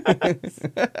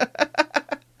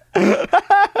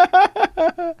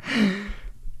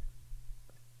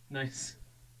 Nice.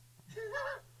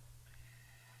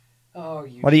 Oh,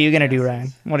 What are you gonna do,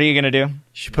 Ryan? What are you gonna do? You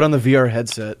should put on the VR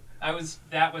headset. That was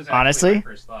actually Honestly? my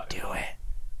first thought. Do it.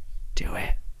 Do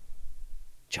it.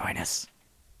 Join us.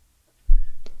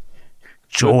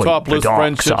 The topless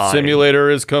friendship simulator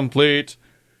is complete.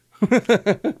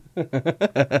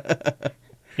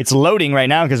 It's loading right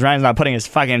now because Ryan's not putting his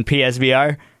fucking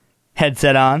PSVR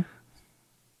headset on.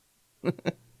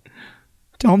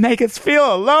 Don't make us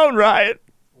feel alone, Ryan.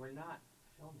 We're not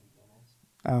filming,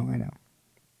 Oh, I know.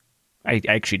 I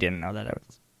actually didn't know that.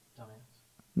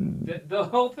 The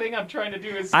whole thing I'm trying to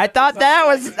do is. I thought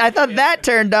that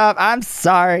turned up. I'm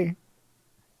sorry.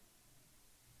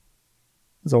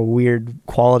 There's a weird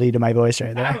quality to my voice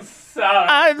right there. I'm sorry.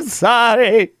 I'm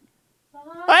sorry.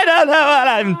 I don't know what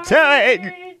I'm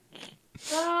doing.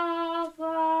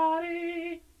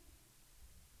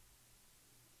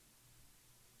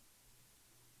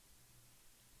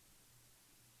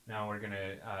 now we're going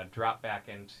to drop back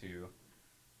into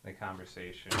the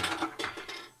conversation.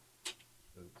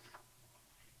 Oops.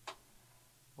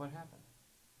 What happened?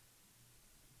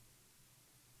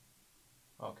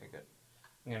 Okay, good.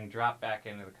 I'm going to drop back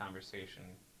into the conversation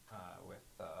with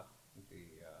the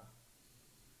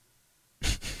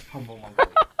Humble Monthly.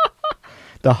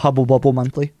 The Hubble Bubble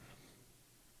Monthly.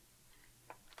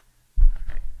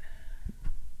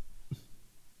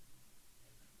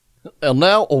 And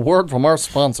now a word from our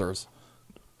sponsors.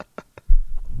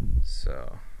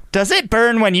 So, Does it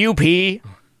burn when you pee?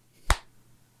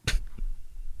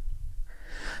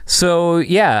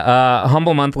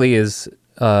 Humble Monthly is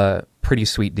a pretty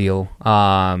sweet deal.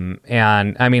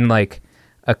 And I mean, like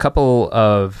a couple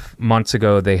of months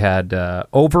ago, they had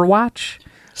Overwatch.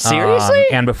 Seriously?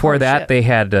 And before that, shit. they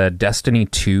had Destiny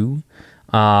 2.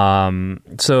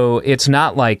 So it's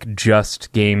not like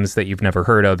just games that you've never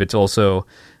heard of. It's also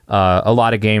a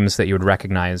lot of games that you would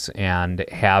recognize and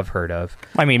have heard of.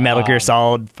 I mean, Metal Gear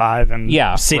Solid 5 and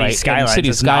City right. Skylines. And City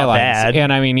is not Skylines. bad.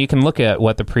 And I mean, you can look at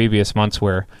what the previous months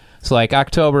were. So like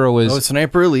October was Oh,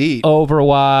 Sniper Elite.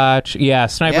 Overwatch. Yeah,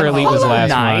 Sniper Yeah, Elite was Hollow last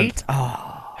Knight. month.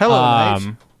 Hello,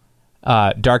 Knight.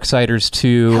 Darksiders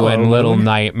 2 and Little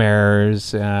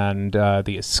Nightmares and The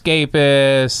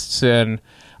Escapists and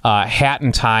Hat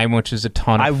in Time, which is a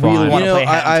ton of I fun. really want to play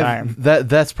Hat in I've- Time.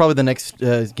 That's probably the next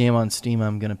game on Steam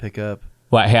I'm gonna pick up.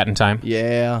 What, Hat in Time?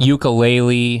 Yeah.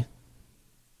 Ukulele,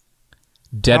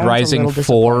 Dead That one's a Rising little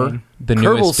 4, disappointing. the Kerbal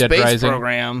newest Dead Space Rising.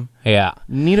 Program. Yeah.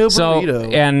 Nito So,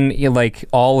 Burrito. and like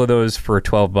all of those for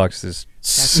 $12 is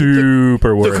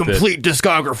super worth it.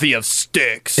 discography of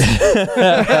Styx.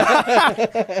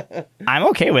 I'm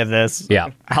okay with this.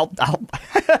 Yeah. I'll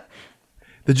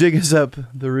The jig is up.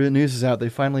 The news is out. They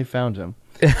finally found him.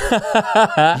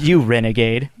 you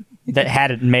renegade that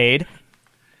had it made.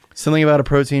 Something about a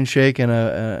protein shake and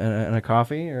a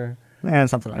coffee, or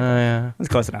Something like that. yeah. It's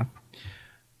close enough.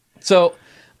 So,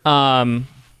 but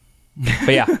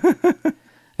yeah,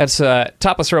 that's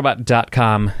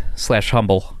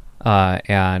toplessrobot.com/humble.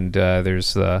 And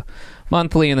there's the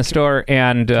monthly in the store.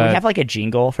 And Do we have like a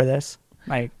jingle for this?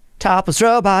 Like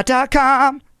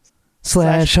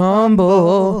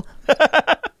toplessrobot.com/humble.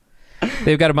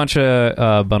 they've got a bunch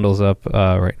of bundles up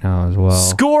right now as well.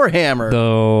 Score Hammer.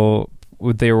 Though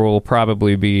there will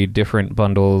probably be different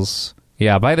bundles.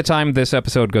 Yeah, by the time this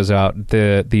episode goes out,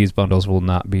 these bundles will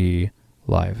not be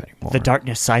live anymore. The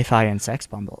Darkness Sci-Fi and Sex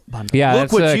bundle. Yeah, Look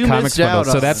that's what a you comics missed out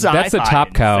bundle. So on. that's the Sci-fi Top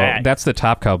and Cow. sex. That's the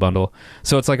Top Cow bundle.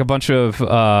 So it's like a bunch of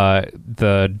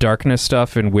the Darkness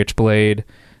stuff and Witchblade.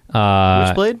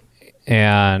 Which blade?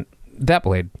 And that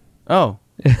blade. Oh,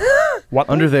 What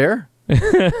under there.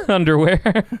 Underwear.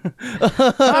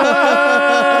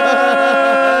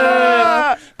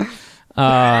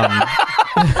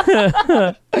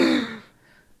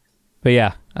 But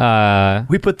yeah.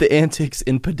 We put the antics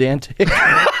in pedantic.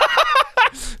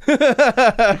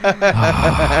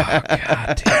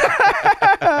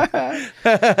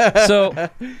 So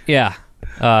yeah,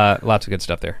 lots of good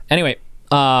stuff there. Anyway,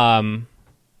 I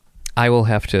will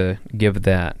have to give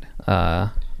that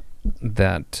I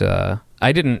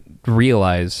didn't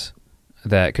realize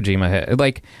that Kojima had,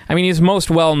 like, I mean, he's most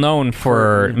well known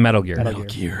for Metal Gear.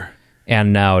 Gear.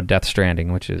 And now Death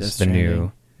Stranding, which is Death the new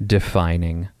Stranding.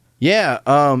 defining. Yeah,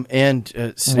 and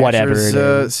Whatever it Snatcher's,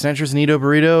 is. Snatcher's Nito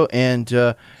Burrito, and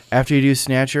after you do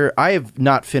Snatcher, I have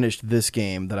not finished this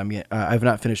game that I've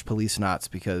not finished Police Knots,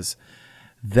 because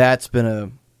that's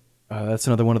been that's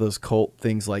another one of those cult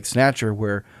things like Snatcher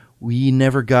where we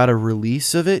never got a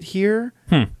release of it here.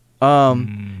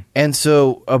 And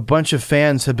so a bunch of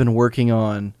fans have been working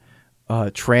on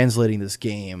translating this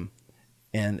game,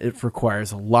 and it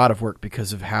requires a lot of work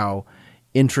because of how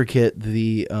intricate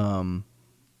the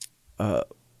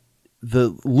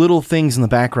little things in the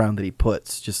background that he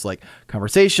puts. Just like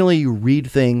conversationally, you read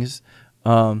things.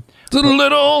 The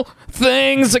little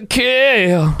things that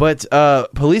kill. But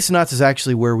Police Knots is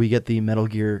actually where we get the Metal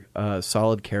Gear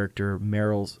Solid character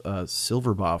Meryl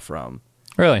Silverbaugh from.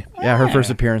 Really? Yeah, her first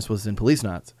appearance was in Police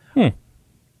Knots.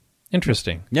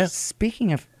 Interesting. Yeah.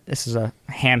 Speaking of, this is a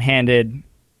ham-handed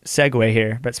segue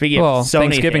here, but speaking Well, of Sony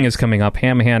Thanksgiving things, is coming up.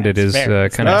 Ham-handed That's is fair.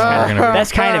 kind of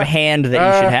that's kind of hand that you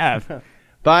should have.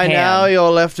 By Ham. now, your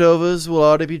leftovers will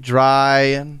already be dry,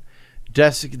 and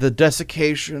the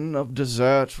desiccation of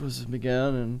dessert was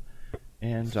begun,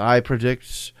 and I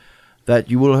predict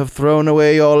that you will have thrown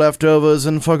away your leftovers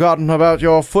and forgotten about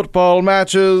your football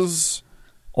matches.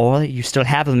 Or you still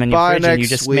have them in your By fridge and you next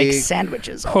just make week.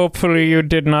 sandwiches. Hopefully you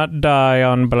did not die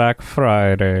on Black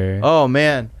Friday. Oh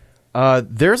man,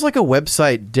 there's like a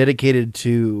website dedicated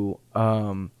to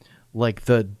like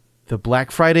the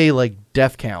Black Friday like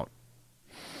death count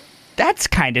That's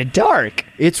kind of dark.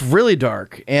 It's really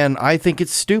dark, and I think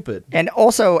it's stupid. And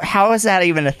also, how is that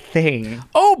even a thing?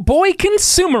 Oh boy,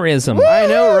 consumerism. I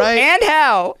know, right? And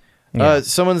how?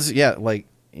 Someone's I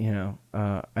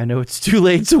know it's too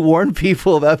late to warn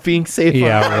people about being safe on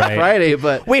Black right. Friday,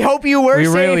 but We hope you were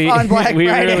safe on Black we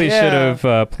Friday. really should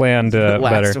have planned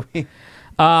last better. week.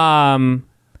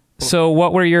 So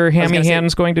what were your hammy gonna say-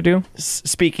 hands going to do?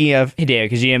 Speaking of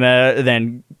Hideo Kojima,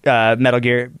 then Metal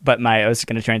Gear, but I was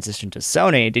going to transition to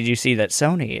Sony. Did you see that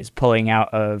Sony is pulling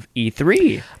out of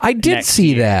E3? I did next see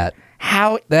year? that.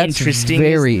 How That's interesting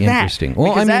very is that? interesting.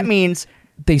 Well, because I that mean- means,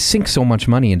 They sink so much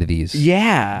money into these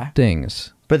yeah,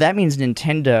 things. but that means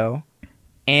Nintendo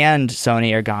and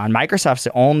Sony are gone. Microsoft's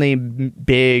the only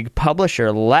big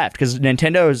publisher left because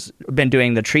Nintendo's been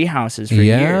doing the tree houses for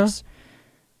years.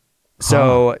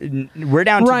 So we're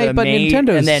down to Right, the but main,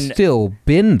 Nintendo's and then still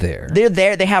been there. they're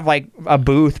there. They have like a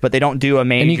booth, but they don't do a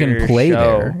major. And you can play show.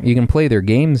 there. You can play their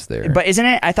games there. But isn't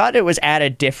it? I thought it was at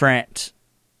a different.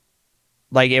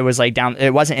 Like it was like down.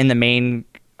 It wasn't in the main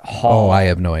hall. I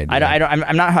have no idea.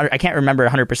 I'm not. I can't remember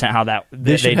 100% how that.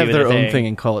 They should have do their own thing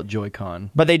and call it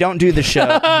Joy-Con. But they don't do the show.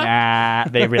 Nah,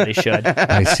 they really should.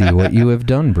 I see what you have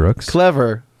done, Brooks.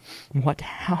 Clever. What?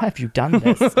 How have you done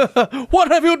this?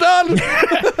 What have you done?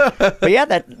 But yeah,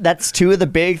 that's two of the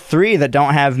big three that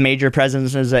don't have major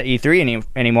presences at E3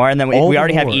 anymore. And then we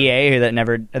already have more. EA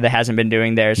that hasn't been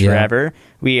doing theirs Yeah. forever.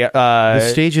 We The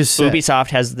stage is set. Ubisoft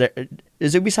has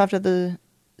is Ubisoft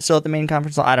still at the main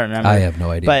conference hall? I don't remember. I have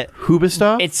no idea. But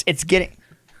Hubisoft? it's getting.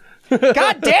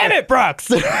 God damn it,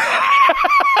 Brooks!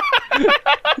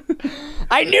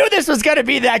 I knew this was going to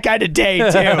be that kind of day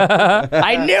too.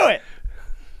 I knew it.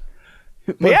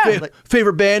 My Yeah,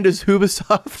 favorite band is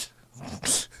Hubisoft.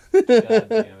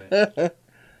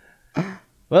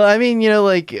 Well, I mean,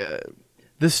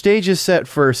 the stage is set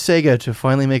for Sega to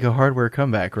finally make a hardware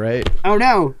comeback, right? Oh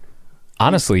no!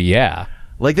 Honestly, yeah.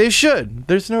 Like they should.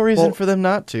 There's no reason for them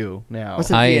not to now.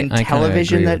 Was it I the kinda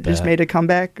Intellivision agree that with just that. made a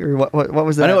comeback, or what? What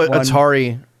was that? I know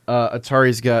one?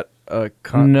 Atari's got a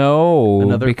No,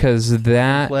 Another because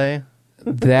that play.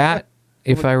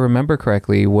 if I remember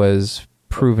correctly, was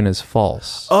proven as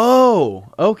false. Oh,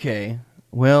 okay.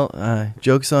 Well,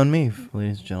 joke's on me,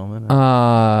 ladies and gentlemen.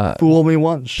 Fool me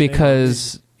once,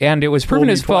 Because and it was proven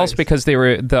me as false twice. because they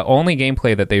were the only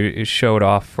gameplay that they showed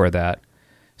off for that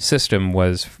system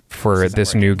was for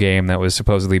this new game that was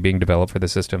supposedly being developed for the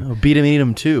system. Beat 'em, eat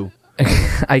 'em too.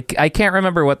 I can't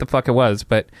remember what the fuck it was,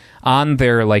 but on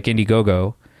their like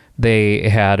Indiegogo, they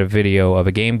had a video of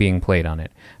a game being played on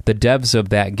it. The devs of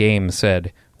that game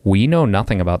said, "We know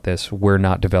nothing about this. We're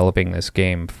not developing this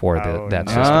game for that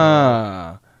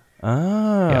system."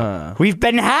 Yeah. We've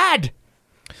been had.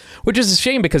 Which is a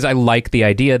shame because I like the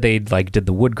idea. They like did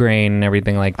the wood grain and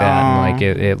everything like that, and like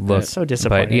it looked so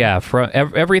disappointing. But yeah, from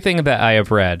everything that I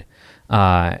have read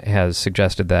has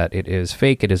suggested that it is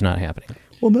fake. It is not happening.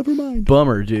 Well, never mind.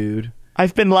 Bummer, dude.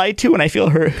 I've been lied to, and I feel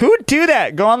hurt. Who would do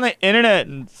that? Go on the internet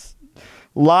and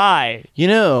lie.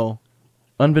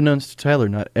 Unbeknownst to Tyler,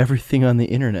 not everything on the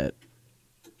internet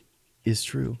is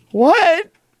true.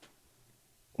 What?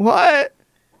 What?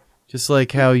 Just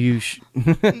like how you...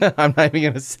 I'm not even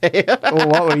going to say it. Well,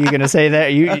 what were you going to say there?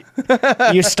 You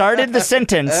started the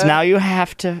sentence. Now you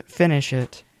have to finish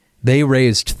it. They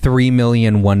raised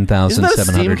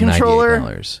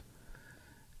 $3,001,798.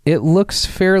 It looks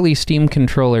fairly Steam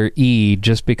Controller E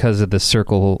just because of the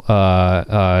circle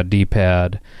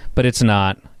D-pad, but it's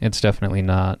not. It's definitely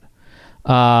not.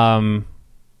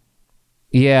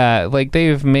 Yeah, like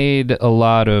they've made a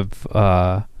lot of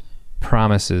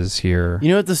promises here. You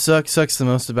know what sucks the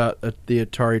most about the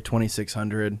Atari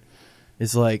 2600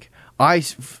 is like I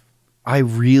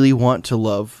really want to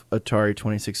love Atari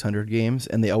 2600 games,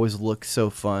 and they always look so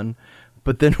fun.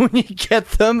 But then when you get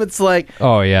them, it's like,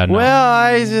 Oh yeah, no. well,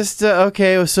 I just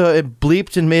okay. So it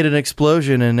bleeped and made an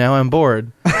explosion, and now I'm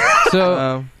bored.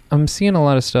 So I'm seeing a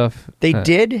lot of stuff. They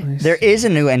did. There is a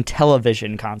new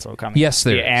Intellivision console coming. Yes,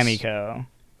 there the is. Amico.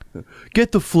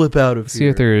 Get the flip out of See here.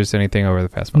 if there's anything over the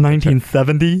past month.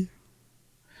 1970.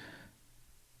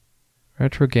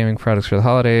 Retro gaming products for the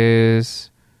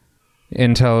holidays.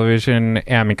 Intellivision,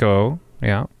 Amico.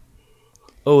 Yeah.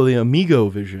 Oh, the Amigo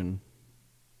Vision.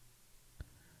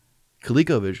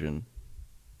 ColecoVision.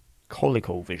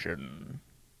 ColecoVision.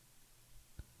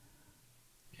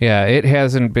 Yeah, it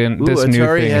hasn't been. Ooh, This new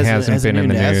Atari thing has hasn't a been new in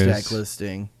the NASDAQ news.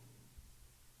 listing.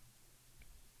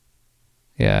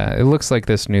 Yeah, it looks like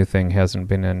this new thing hasn't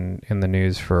been in the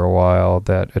news for a while.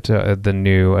 That the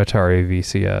new Atari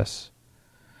VCS.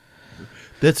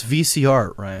 That's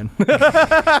VCR, Ryan. It's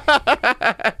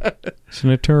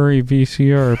an Atari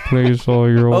VCR. Plays all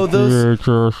your Oh, old those-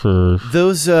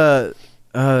 VHSs.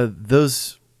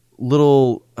 Those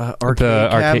little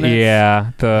arcade cabinets.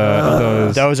 Yeah,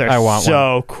 those. Those are I want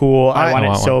so cool. I want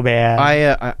want it so one.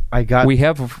 bad. I got We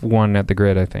have one at the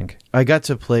Grid, I think. I got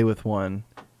to play with one,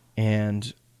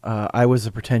 and I was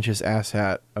a pretentious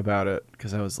asshat about it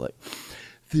because I was like,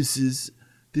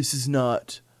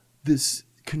 this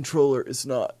controller is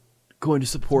not going to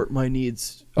support my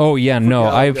needs. Oh yeah, no,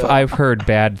 Galaga. I've heard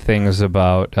bad things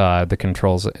about the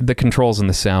controls and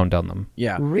the sound on them.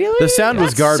 Yeah, Really? The sound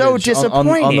was That's so garbage on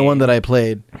the disappointing. one that I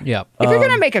played. Yeah. If you're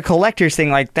gonna make a collector's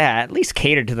thing like that, at least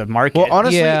cater to the market. Well,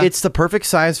 honestly, Yeah. it's the perfect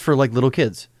size for like little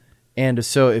kids. And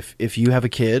so if you have a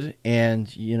kid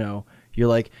and you're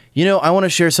like, I want to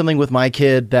share something with my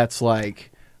kid that's like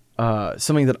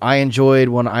something that I enjoyed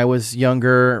when I was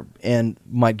younger and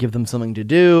might give them something to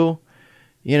do,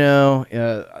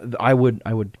 I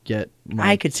would get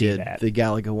my I could see kid that. the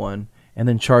Galaga one and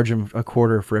then charge him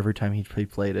 $0.25 for every time he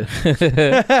played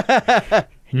it.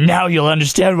 now you'll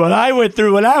understand what I went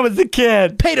through when I was a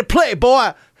kid. Pay to play,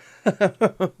 boy.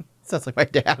 Sounds like my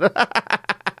dad.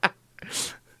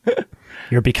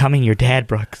 You're becoming your dad,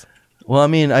 Brooks. Well, I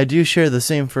mean, I do share the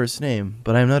same first name,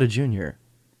 but I'm not a junior.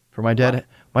 For my dad,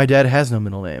 my dad has no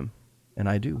middle name, and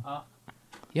I do.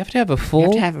 You have to have a You full.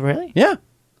 have to have it really? Yeah.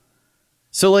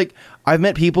 So, like, I've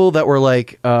met people that were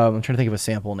like, I'm trying to think of a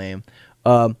sample name,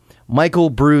 Michael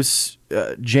Bruce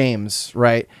James,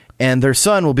 right? And their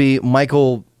son will be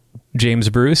Michael James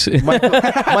Bruce.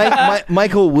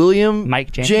 Michael William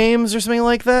Mike James? or something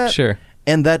like that. Sure.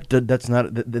 And that's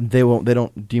not they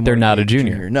don't deem They're not a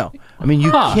junior. No, I mean you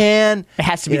can. It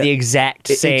has to be Yeah. the exact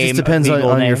It same. just depends on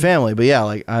legal your name. family, but yeah,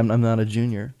 like I'm not a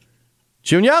junior.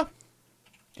 Junior?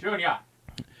 Now,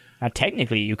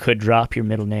 technically, you could drop your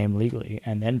middle name legally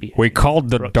and then be. We called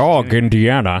the Brooks dog Jr.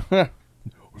 Indiana. The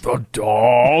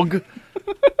dog.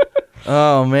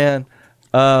 Oh man.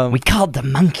 We called the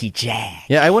monkey Jack.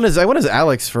 Yeah, I went as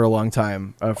Alex for a long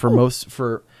time.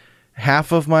 For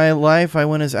half of my life, I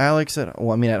went as Alex. At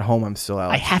home I'm still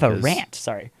Alex. I have a because rant.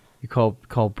 Sorry. You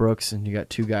call Brooks, and you got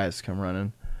two guys come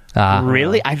running.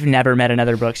 Really? I've never met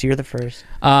another Brooks. You're the first.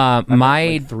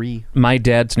 My Three. my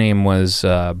dad's name was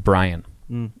Brian.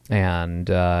 And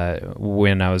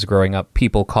when I was growing up,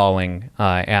 people calling,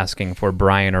 asking for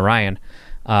Brian or Ryan,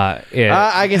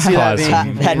 I can see that caused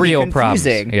being That'd be real problems.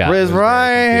 confusing. Yeah, it Where's was very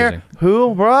Brian here? confusing.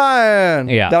 Who Brian?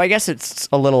 Yeah. Though I guess it's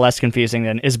a little less confusing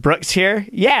than, is Brooks here?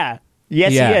 Yeah.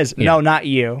 Yes, Yeah, he is. yeah. No, not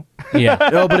you. Yeah.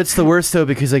 No, but it's the worst though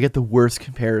because I get the worst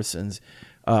comparisons.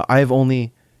 I've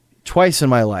only twice in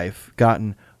my life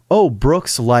gotten,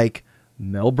 Brooks like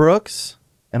Mel Brooks,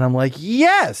 and I'm like,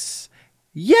 yes.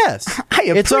 I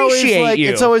It's always appreciate like you.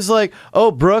 it's always like,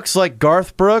 Brooks like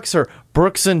Garth Brooks or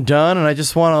Brooks and Dunn, and I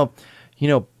just want to,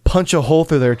 punch a hole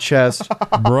through their chest.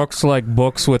 Brooks like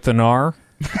books with an R.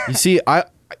 You see, I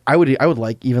would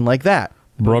like even like that.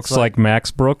 Brooks like Max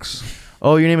Brooks.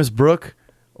 Oh, your name is Brooke,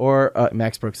 or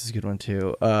Max Brooks is a good one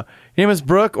too. Your name is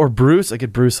Brooke or Bruce. I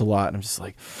get Bruce a lot, and I'm just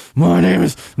like, my name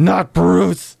is not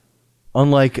Bruce.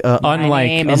 Unlike Unlike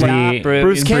name is not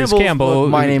Bruce. Bruce Campbell,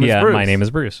 my name is yeah, Bruce. my name is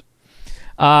Bruce.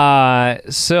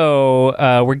 So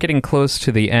we're getting close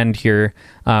to the end here.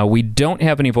 We don't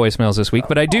have any voicemails this week,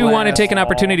 but I do want to take an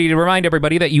opportunity to remind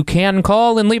everybody that you can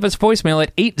call and leave us voicemail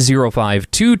at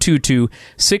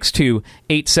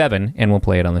 805-222-6287, and we'll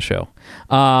play it on the show.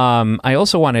 I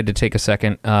also wanted to take a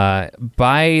second.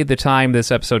 By the time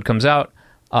this episode comes out,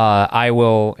 I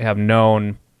will have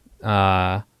known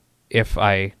if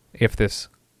this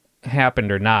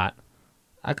happened or not.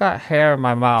 I got hair in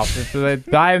my mouth. It's a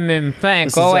diamond thing.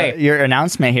 This Go is, away. your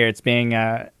announcement here. It's being.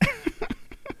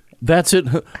 That's it.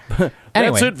 Anyway.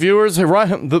 That's it, viewers.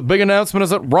 Ryan, the big announcement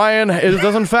is that Ryan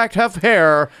does in fact have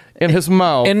hair in his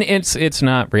mouth. And it's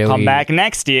not really. Come back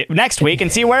next week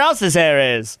and see where else this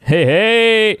hair is.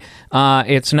 Hey.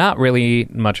 It's not really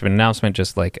much of an announcement,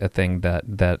 just like a thing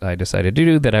that I decided to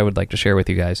do that I would like to share with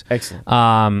you guys.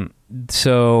 Excellent.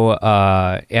 So,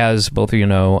 as both of you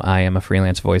know, I am a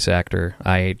freelance voice actor.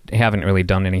 I haven't really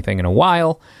done anything in a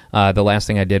while. The last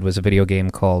thing I did was a video game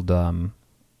called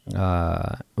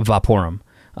Vaporum,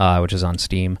 which is on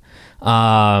Steam.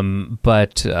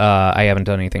 But I haven't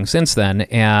done anything since then.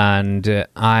 And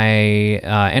I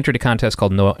entered a contest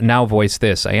called Now Voice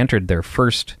This. I entered their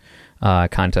first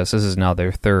contest. This is now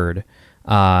their third.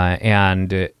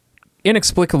 And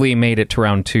inexplicably made it to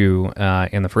round 2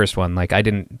 in the first one. Like, I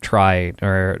didn't try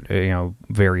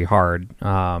very hard.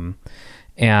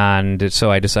 And so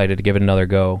I decided to give it another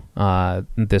go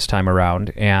this time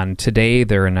around. And today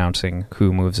they're announcing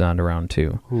who moves on to round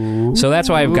 2. So that's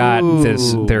why I've got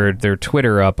their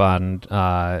Twitter up on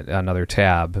another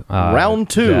tab. Round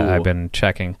 2. That I've been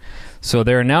checking. So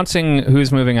they're announcing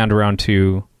who's moving on to round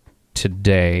 2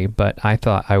 today, but I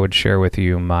thought I would share with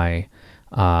you my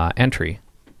entry.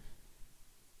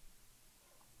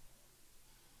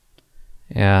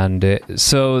 And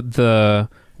so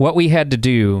what we had to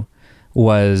do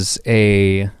was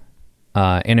an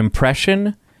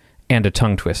impression and a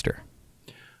tongue twister.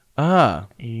 Ah.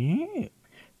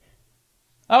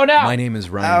 Oh no! My name is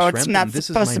Ryan Schremp, it's not and this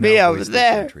supposed is to my be Mount over Voiceless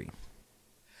there. entry.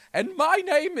 And my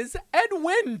name is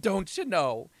Edwin, don't you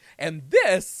know? And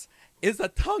this is a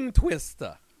tongue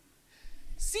twister.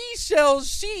 Seashells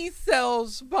she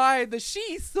sells by the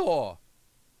seesaw.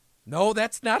 No,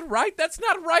 that's not right. That's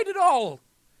not right at all.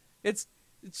 It's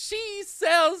she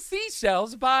sells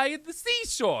seashells by the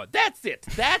seashore. That's it.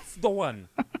 That's the one.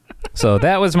 So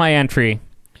that was my entry.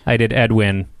 I did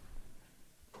Edwin.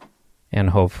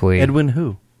 And hopefully... Edwin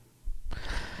who?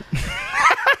 3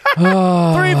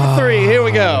 for 3. Here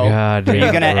we go. God, Are you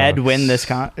yeah, gonna gross. Ed win this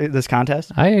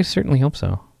contest? I certainly hope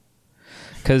so.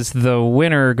 Because the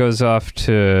winner goes off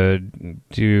to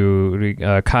do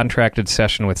a contracted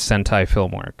session with Sentai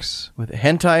Filmworks. With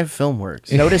Hentai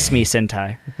Filmworks. Notice me,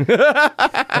 Sentai.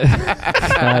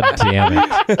 God damn it.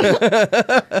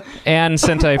 And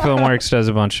Sentai Filmworks does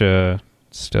a bunch of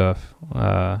stuff.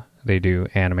 They do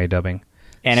anime dubbing.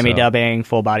 Anime So- dubbing,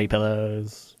 full body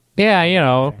pillows. Yeah, you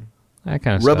know, that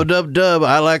kind of stuff. Rub-a-dub-dub,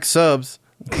 I like subs.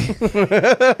 God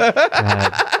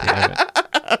damn it.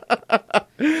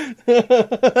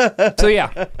 So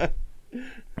yeah,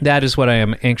 that is what I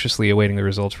am anxiously awaiting the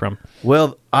results from.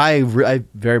 Well, I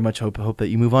very much hope that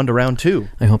you move on to round 2.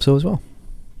 I hope so as well.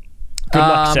 Good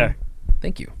luck, sir.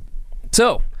 Thank you.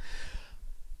 So,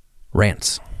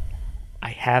 rants. I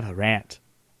have a rant.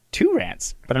 2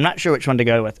 rants, but I'm not sure which one to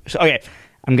go with. So, okay,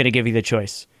 I'm going to give you the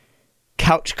choice.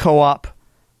 Couch Co-op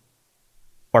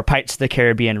or Pirates of the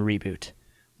Caribbean reboot?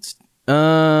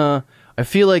 I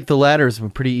feel like the latter is a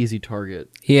pretty easy target.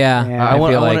 Yeah, Yeah. I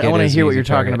want feel like to it is hear what easy you're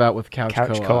talking target. about with Couch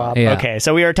Couch Co-op. Co-op. Yeah. Okay,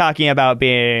 so we were talking about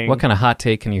being... What kind of hot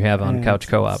take can you have on Couch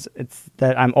Co-op? It's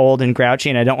that I'm old and grouchy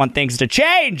and I don't want things to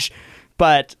change,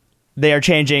 but they are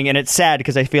changing, and it's sad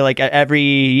because I feel like every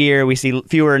year we see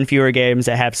fewer and fewer games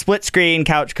that have split screen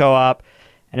couch co-op,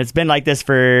 and it's been like this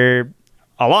for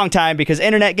a long time because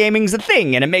internet gaming's a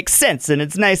thing and it makes sense and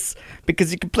it's nice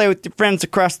because you can play with your friends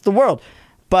across the world.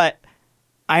 But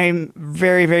I'm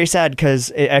very, very sad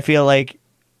because I feel like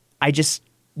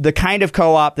the kind of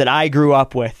co-op that I grew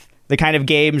up with, the kind of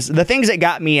games, the things that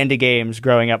got me into games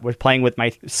growing up was playing with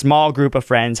my small group of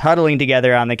friends, huddling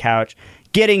together on the couch,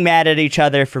 getting mad at each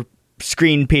other for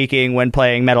screen peeking when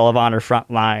playing Medal of Honor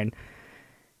Frontline.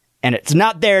 And it's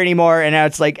not there anymore. And now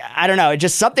it's like, I don't know,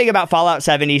 just something about Fallout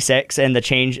 76 and the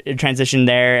transition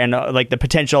there and like the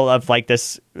potential of like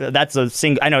this, that's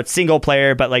I know it's single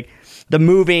player, but like the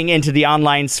moving into the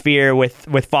online sphere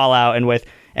with Fallout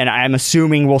and I'm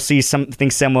assuming we'll see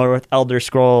something similar with Elder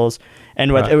Scrolls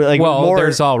and with like well, more.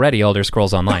 there's already Elder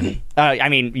Scrolls Online. I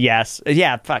mean, yes.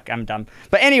 Yeah, fuck, I'm dumb.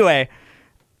 But anyway,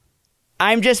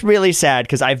 I'm just really sad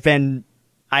because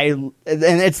and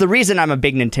it's the reason I'm a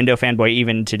big Nintendo fanboy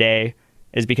even today,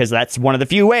 is because that's one of the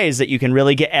few ways that you can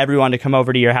really get everyone to come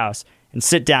over to your house and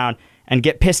sit down and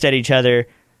get pissed at each other,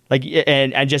 like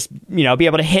and just, you know, be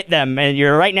able to hit them and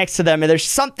you're right next to them, and there's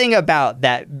something about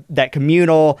that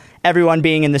communal, everyone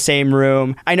being in the same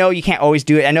room. I know you can't always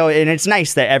do it. I know, and it's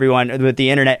nice that everyone with the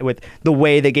internet, with the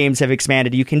way the games have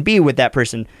expanded, you can be with that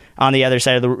person on the other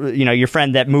side of the, you know, your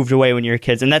friend that moved away when you were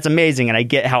kids, and that's amazing, and I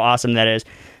get how awesome that is.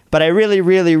 But I really,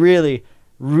 really, really,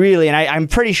 really, and I'm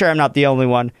pretty sure I'm not the only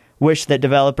one, wish that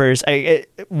developers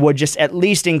would just at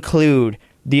least include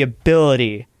the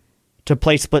ability to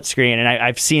play split screen. And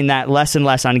I've seen that less and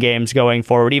less on games going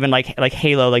forward. Even like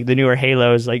Halo, like the newer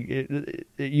Halos, like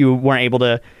you weren't able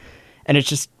to. And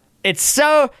it's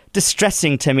so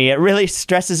distressing to me. It really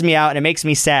stresses me out, and it makes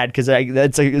me sad because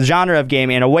it's a genre of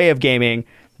gaming and a way of gaming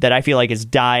that I feel like is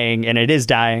dying, and it is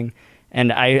dying.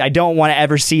 And I don't want to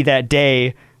ever see that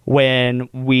day when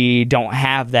we don't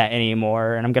have that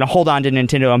anymore. And I'm going to hold on to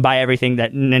Nintendo and buy everything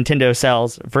that Nintendo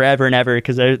sells forever and ever,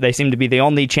 because they seem to be the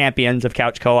only champions of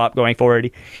couch co-op going forward,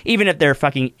 even if they're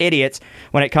fucking idiots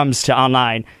when it comes to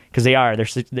online, because they are.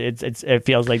 It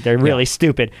feels like they're really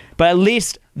stupid. But at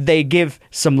least they give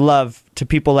some love to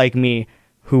people like me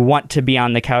who want to be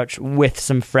on the couch with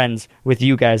some friends, with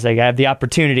you guys. Like, I have the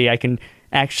opportunity. I can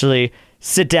actually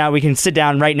sit down. We can sit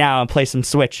down right now and play some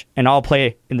Switch and all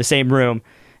play in the same room.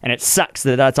 And it sucks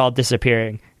that that's all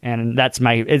disappearing. And that's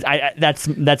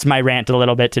that's my rant a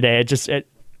little bit today.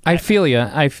 I feel you.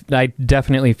 I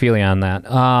definitely feel you on that.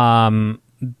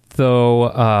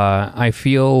 Though I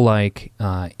feel like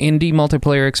indie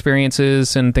multiplayer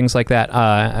experiences and things like that,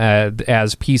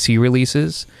 as PC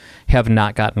releases, have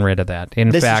not gotten rid of that.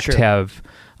 In fact, have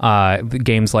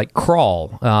games like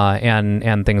Crawl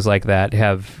and things like that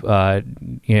have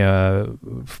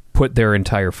put their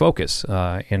entire focus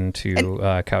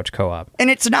into couch co-op. And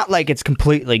it's not like it's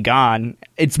completely gone.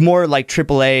 It's more like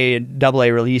AAA and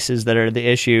AA releases that are the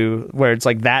issue, where it's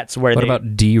like that's where What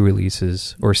about D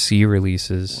releases or C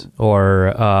releases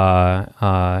or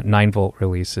 9-volt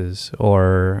releases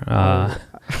or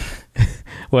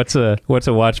what's a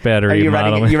watch battery? Are you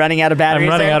model? running out of batteries? I'm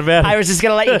running there? out of batteries. I was just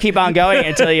gonna let you keep on going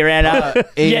until you ran out.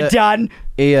 You done?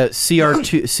 A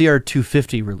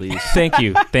CR250 release. Thank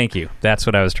you. That's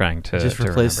what I was trying to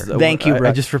replaced. remember. Thank you, I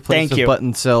Brooke. just replaced Thank the you.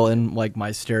 button cell in like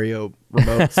my stereo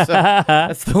remote. So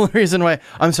that's the only reason why.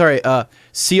 I'm sorry.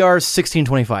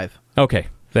 CR1625. Okay.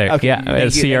 There. Okay, Yeah.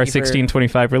 thank you for-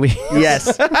 CR1625 release.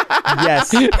 Yes.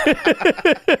 Yes.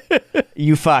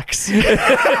 You fucks.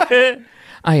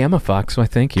 I am a fox. Why?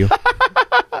 Thank you.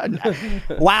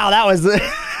 Wow, that was.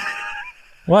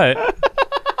 What?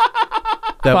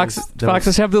 That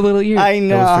Foxes have the little ears. I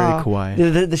know. That was very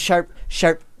kawaii. The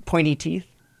sharp, pointy teeth.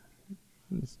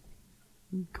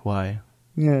 Kauai.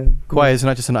 Yeah. Kauai is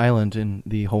not just an island in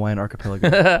the Hawaiian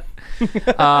archipelago.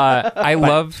 I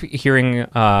love hearing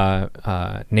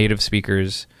native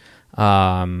speakers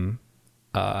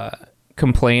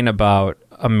complain about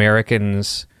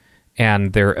Americans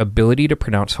and their ability to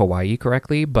pronounce Hawaii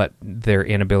correctly, but their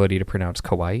inability to pronounce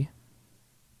Kauai.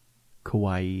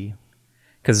 Kauai.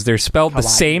 Because they're spelled the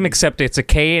Hawaii. same, except it's a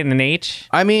K and an H.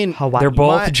 I mean, Hawaii. They're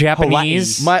both My-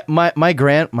 Japanese. my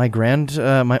granddad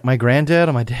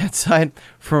on my dad's side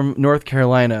from North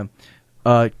Carolina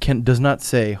does not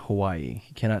say Hawaii.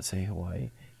 He cannot say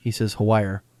Hawaii. He says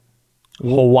Hawaii.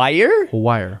 Hawaii?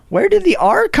 Hawaii. Where did the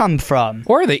R come from?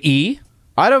 Or the E.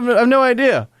 I have no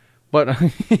idea. But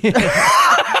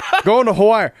going to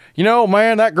Hawaii. You know,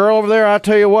 man, that girl over there, I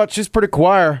tell you what, she's pretty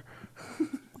quiet.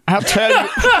 I'll tell you.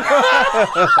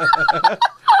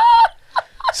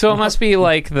 So it must be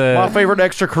like My the... favorite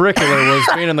extracurricular was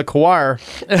being in the choir.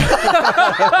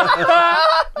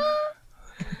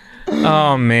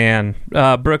 Oh, man.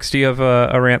 Brooks, do you have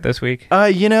a rant this week?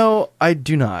 You know, I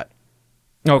do not.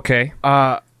 Okay.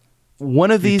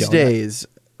 One of these don't? days,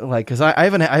 like, because I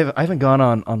haven't gone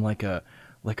on like a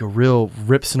real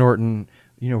rip snorting,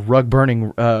 rug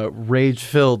burning, rage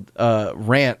filled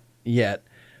rant yet,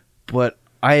 but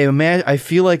I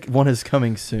feel like one is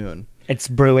coming soon. It's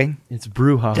brewing. It's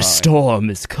brouhaha. The storm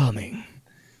is coming.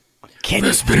 Can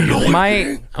this be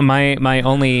My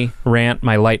only rant,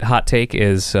 my light hot take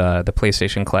is the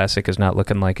PlayStation Classic is not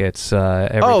looking like it's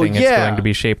everything it's going to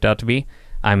be shaped out to be.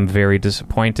 I'm very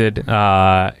disappointed.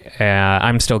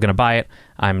 I'm still going to buy it.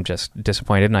 I'm just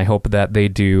disappointed, and I hope that they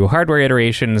do hardware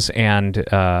iterations and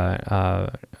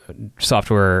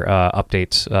software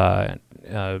updates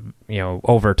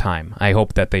over time. I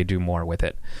hope that they do more with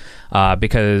it.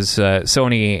 Because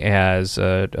Sony has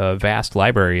a vast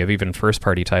library of even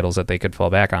first-party titles that they could fall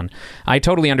back on. I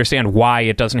totally understand why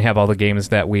it doesn't have all the games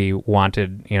that we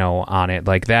wanted, on it.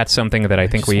 Like, that's something that I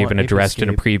think we even addressed in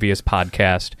a previous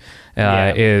podcast.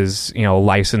 Is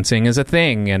licensing is a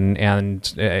thing, and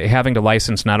having to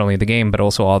license not only the game but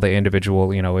also all the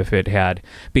individual, if it had,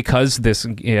 because this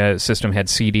system had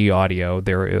CD audio,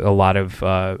 there a lot of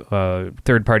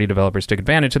third-party developers took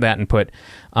advantage of that and put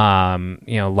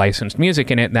licensed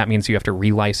music in it. That means you have to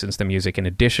relicense the music in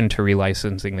addition to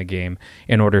relicensing the game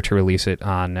in order to release it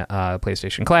on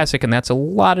PlayStation Classic, and that's a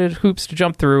lot of hoops to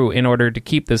jump through in order to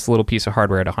keep this little piece of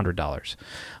hardware at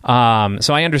 $100.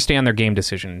 So I understand their game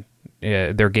decisions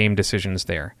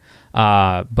there.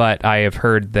 But I have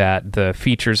heard that the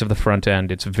features of the front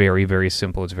end, it's very, very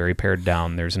simple. It's very pared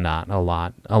down. There's not a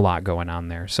lot going on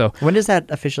there. So When does that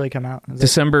officially come out? Is it-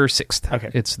 December 6th. Okay.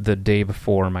 It's the day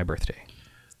before my birthday.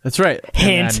 That's right.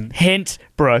 Hint,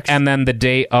 Brooks. And then the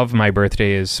day of my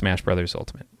birthday is Smash Brothers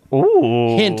Ultimate.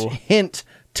 Ooh. Hint,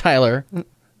 Tyler.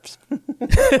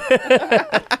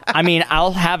 I mean,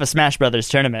 I'll have a Smash Brothers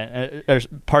tournament or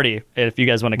party if you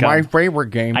guys want to come. My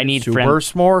favorite game. I need Super friends.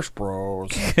 Smash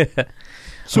Bros.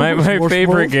 My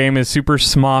favorite game is Super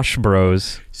Smosh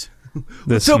Bros. The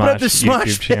Let's open up the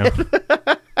Smosh Smosh YouTube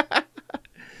channel.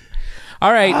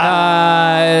 All right.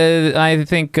 I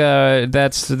think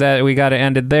that's that. We got to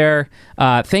end it there.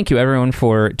 Thank you, everyone,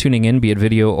 for tuning in, be it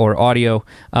video or audio.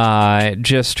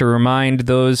 Just to remind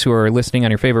those who are listening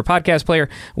on your favorite podcast player,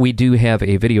 we do have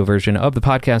a video version of the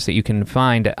podcast that you can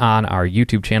find on our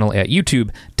YouTube channel at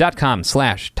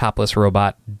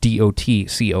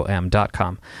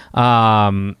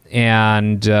youtube.com/toplessrobot.com.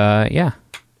 Yeah.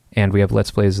 And we have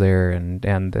Let's Plays there,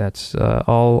 and that's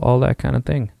all that kind of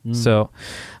thing. So,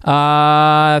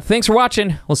 thanks for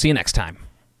watching. We'll see you next time.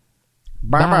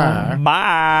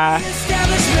 Bye.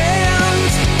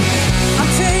 Establishment, I'm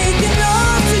taking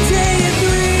off today at 3.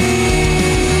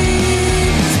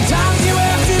 Sometimes you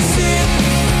have to sit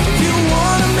if you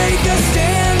want to make a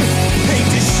stand.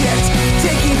 Hate the shit,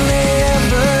 taking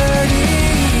liberties.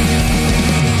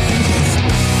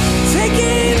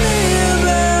 Taking liberties.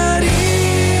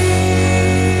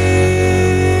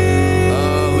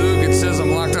 Luke, it says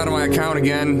I'm locked out of my account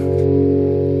again.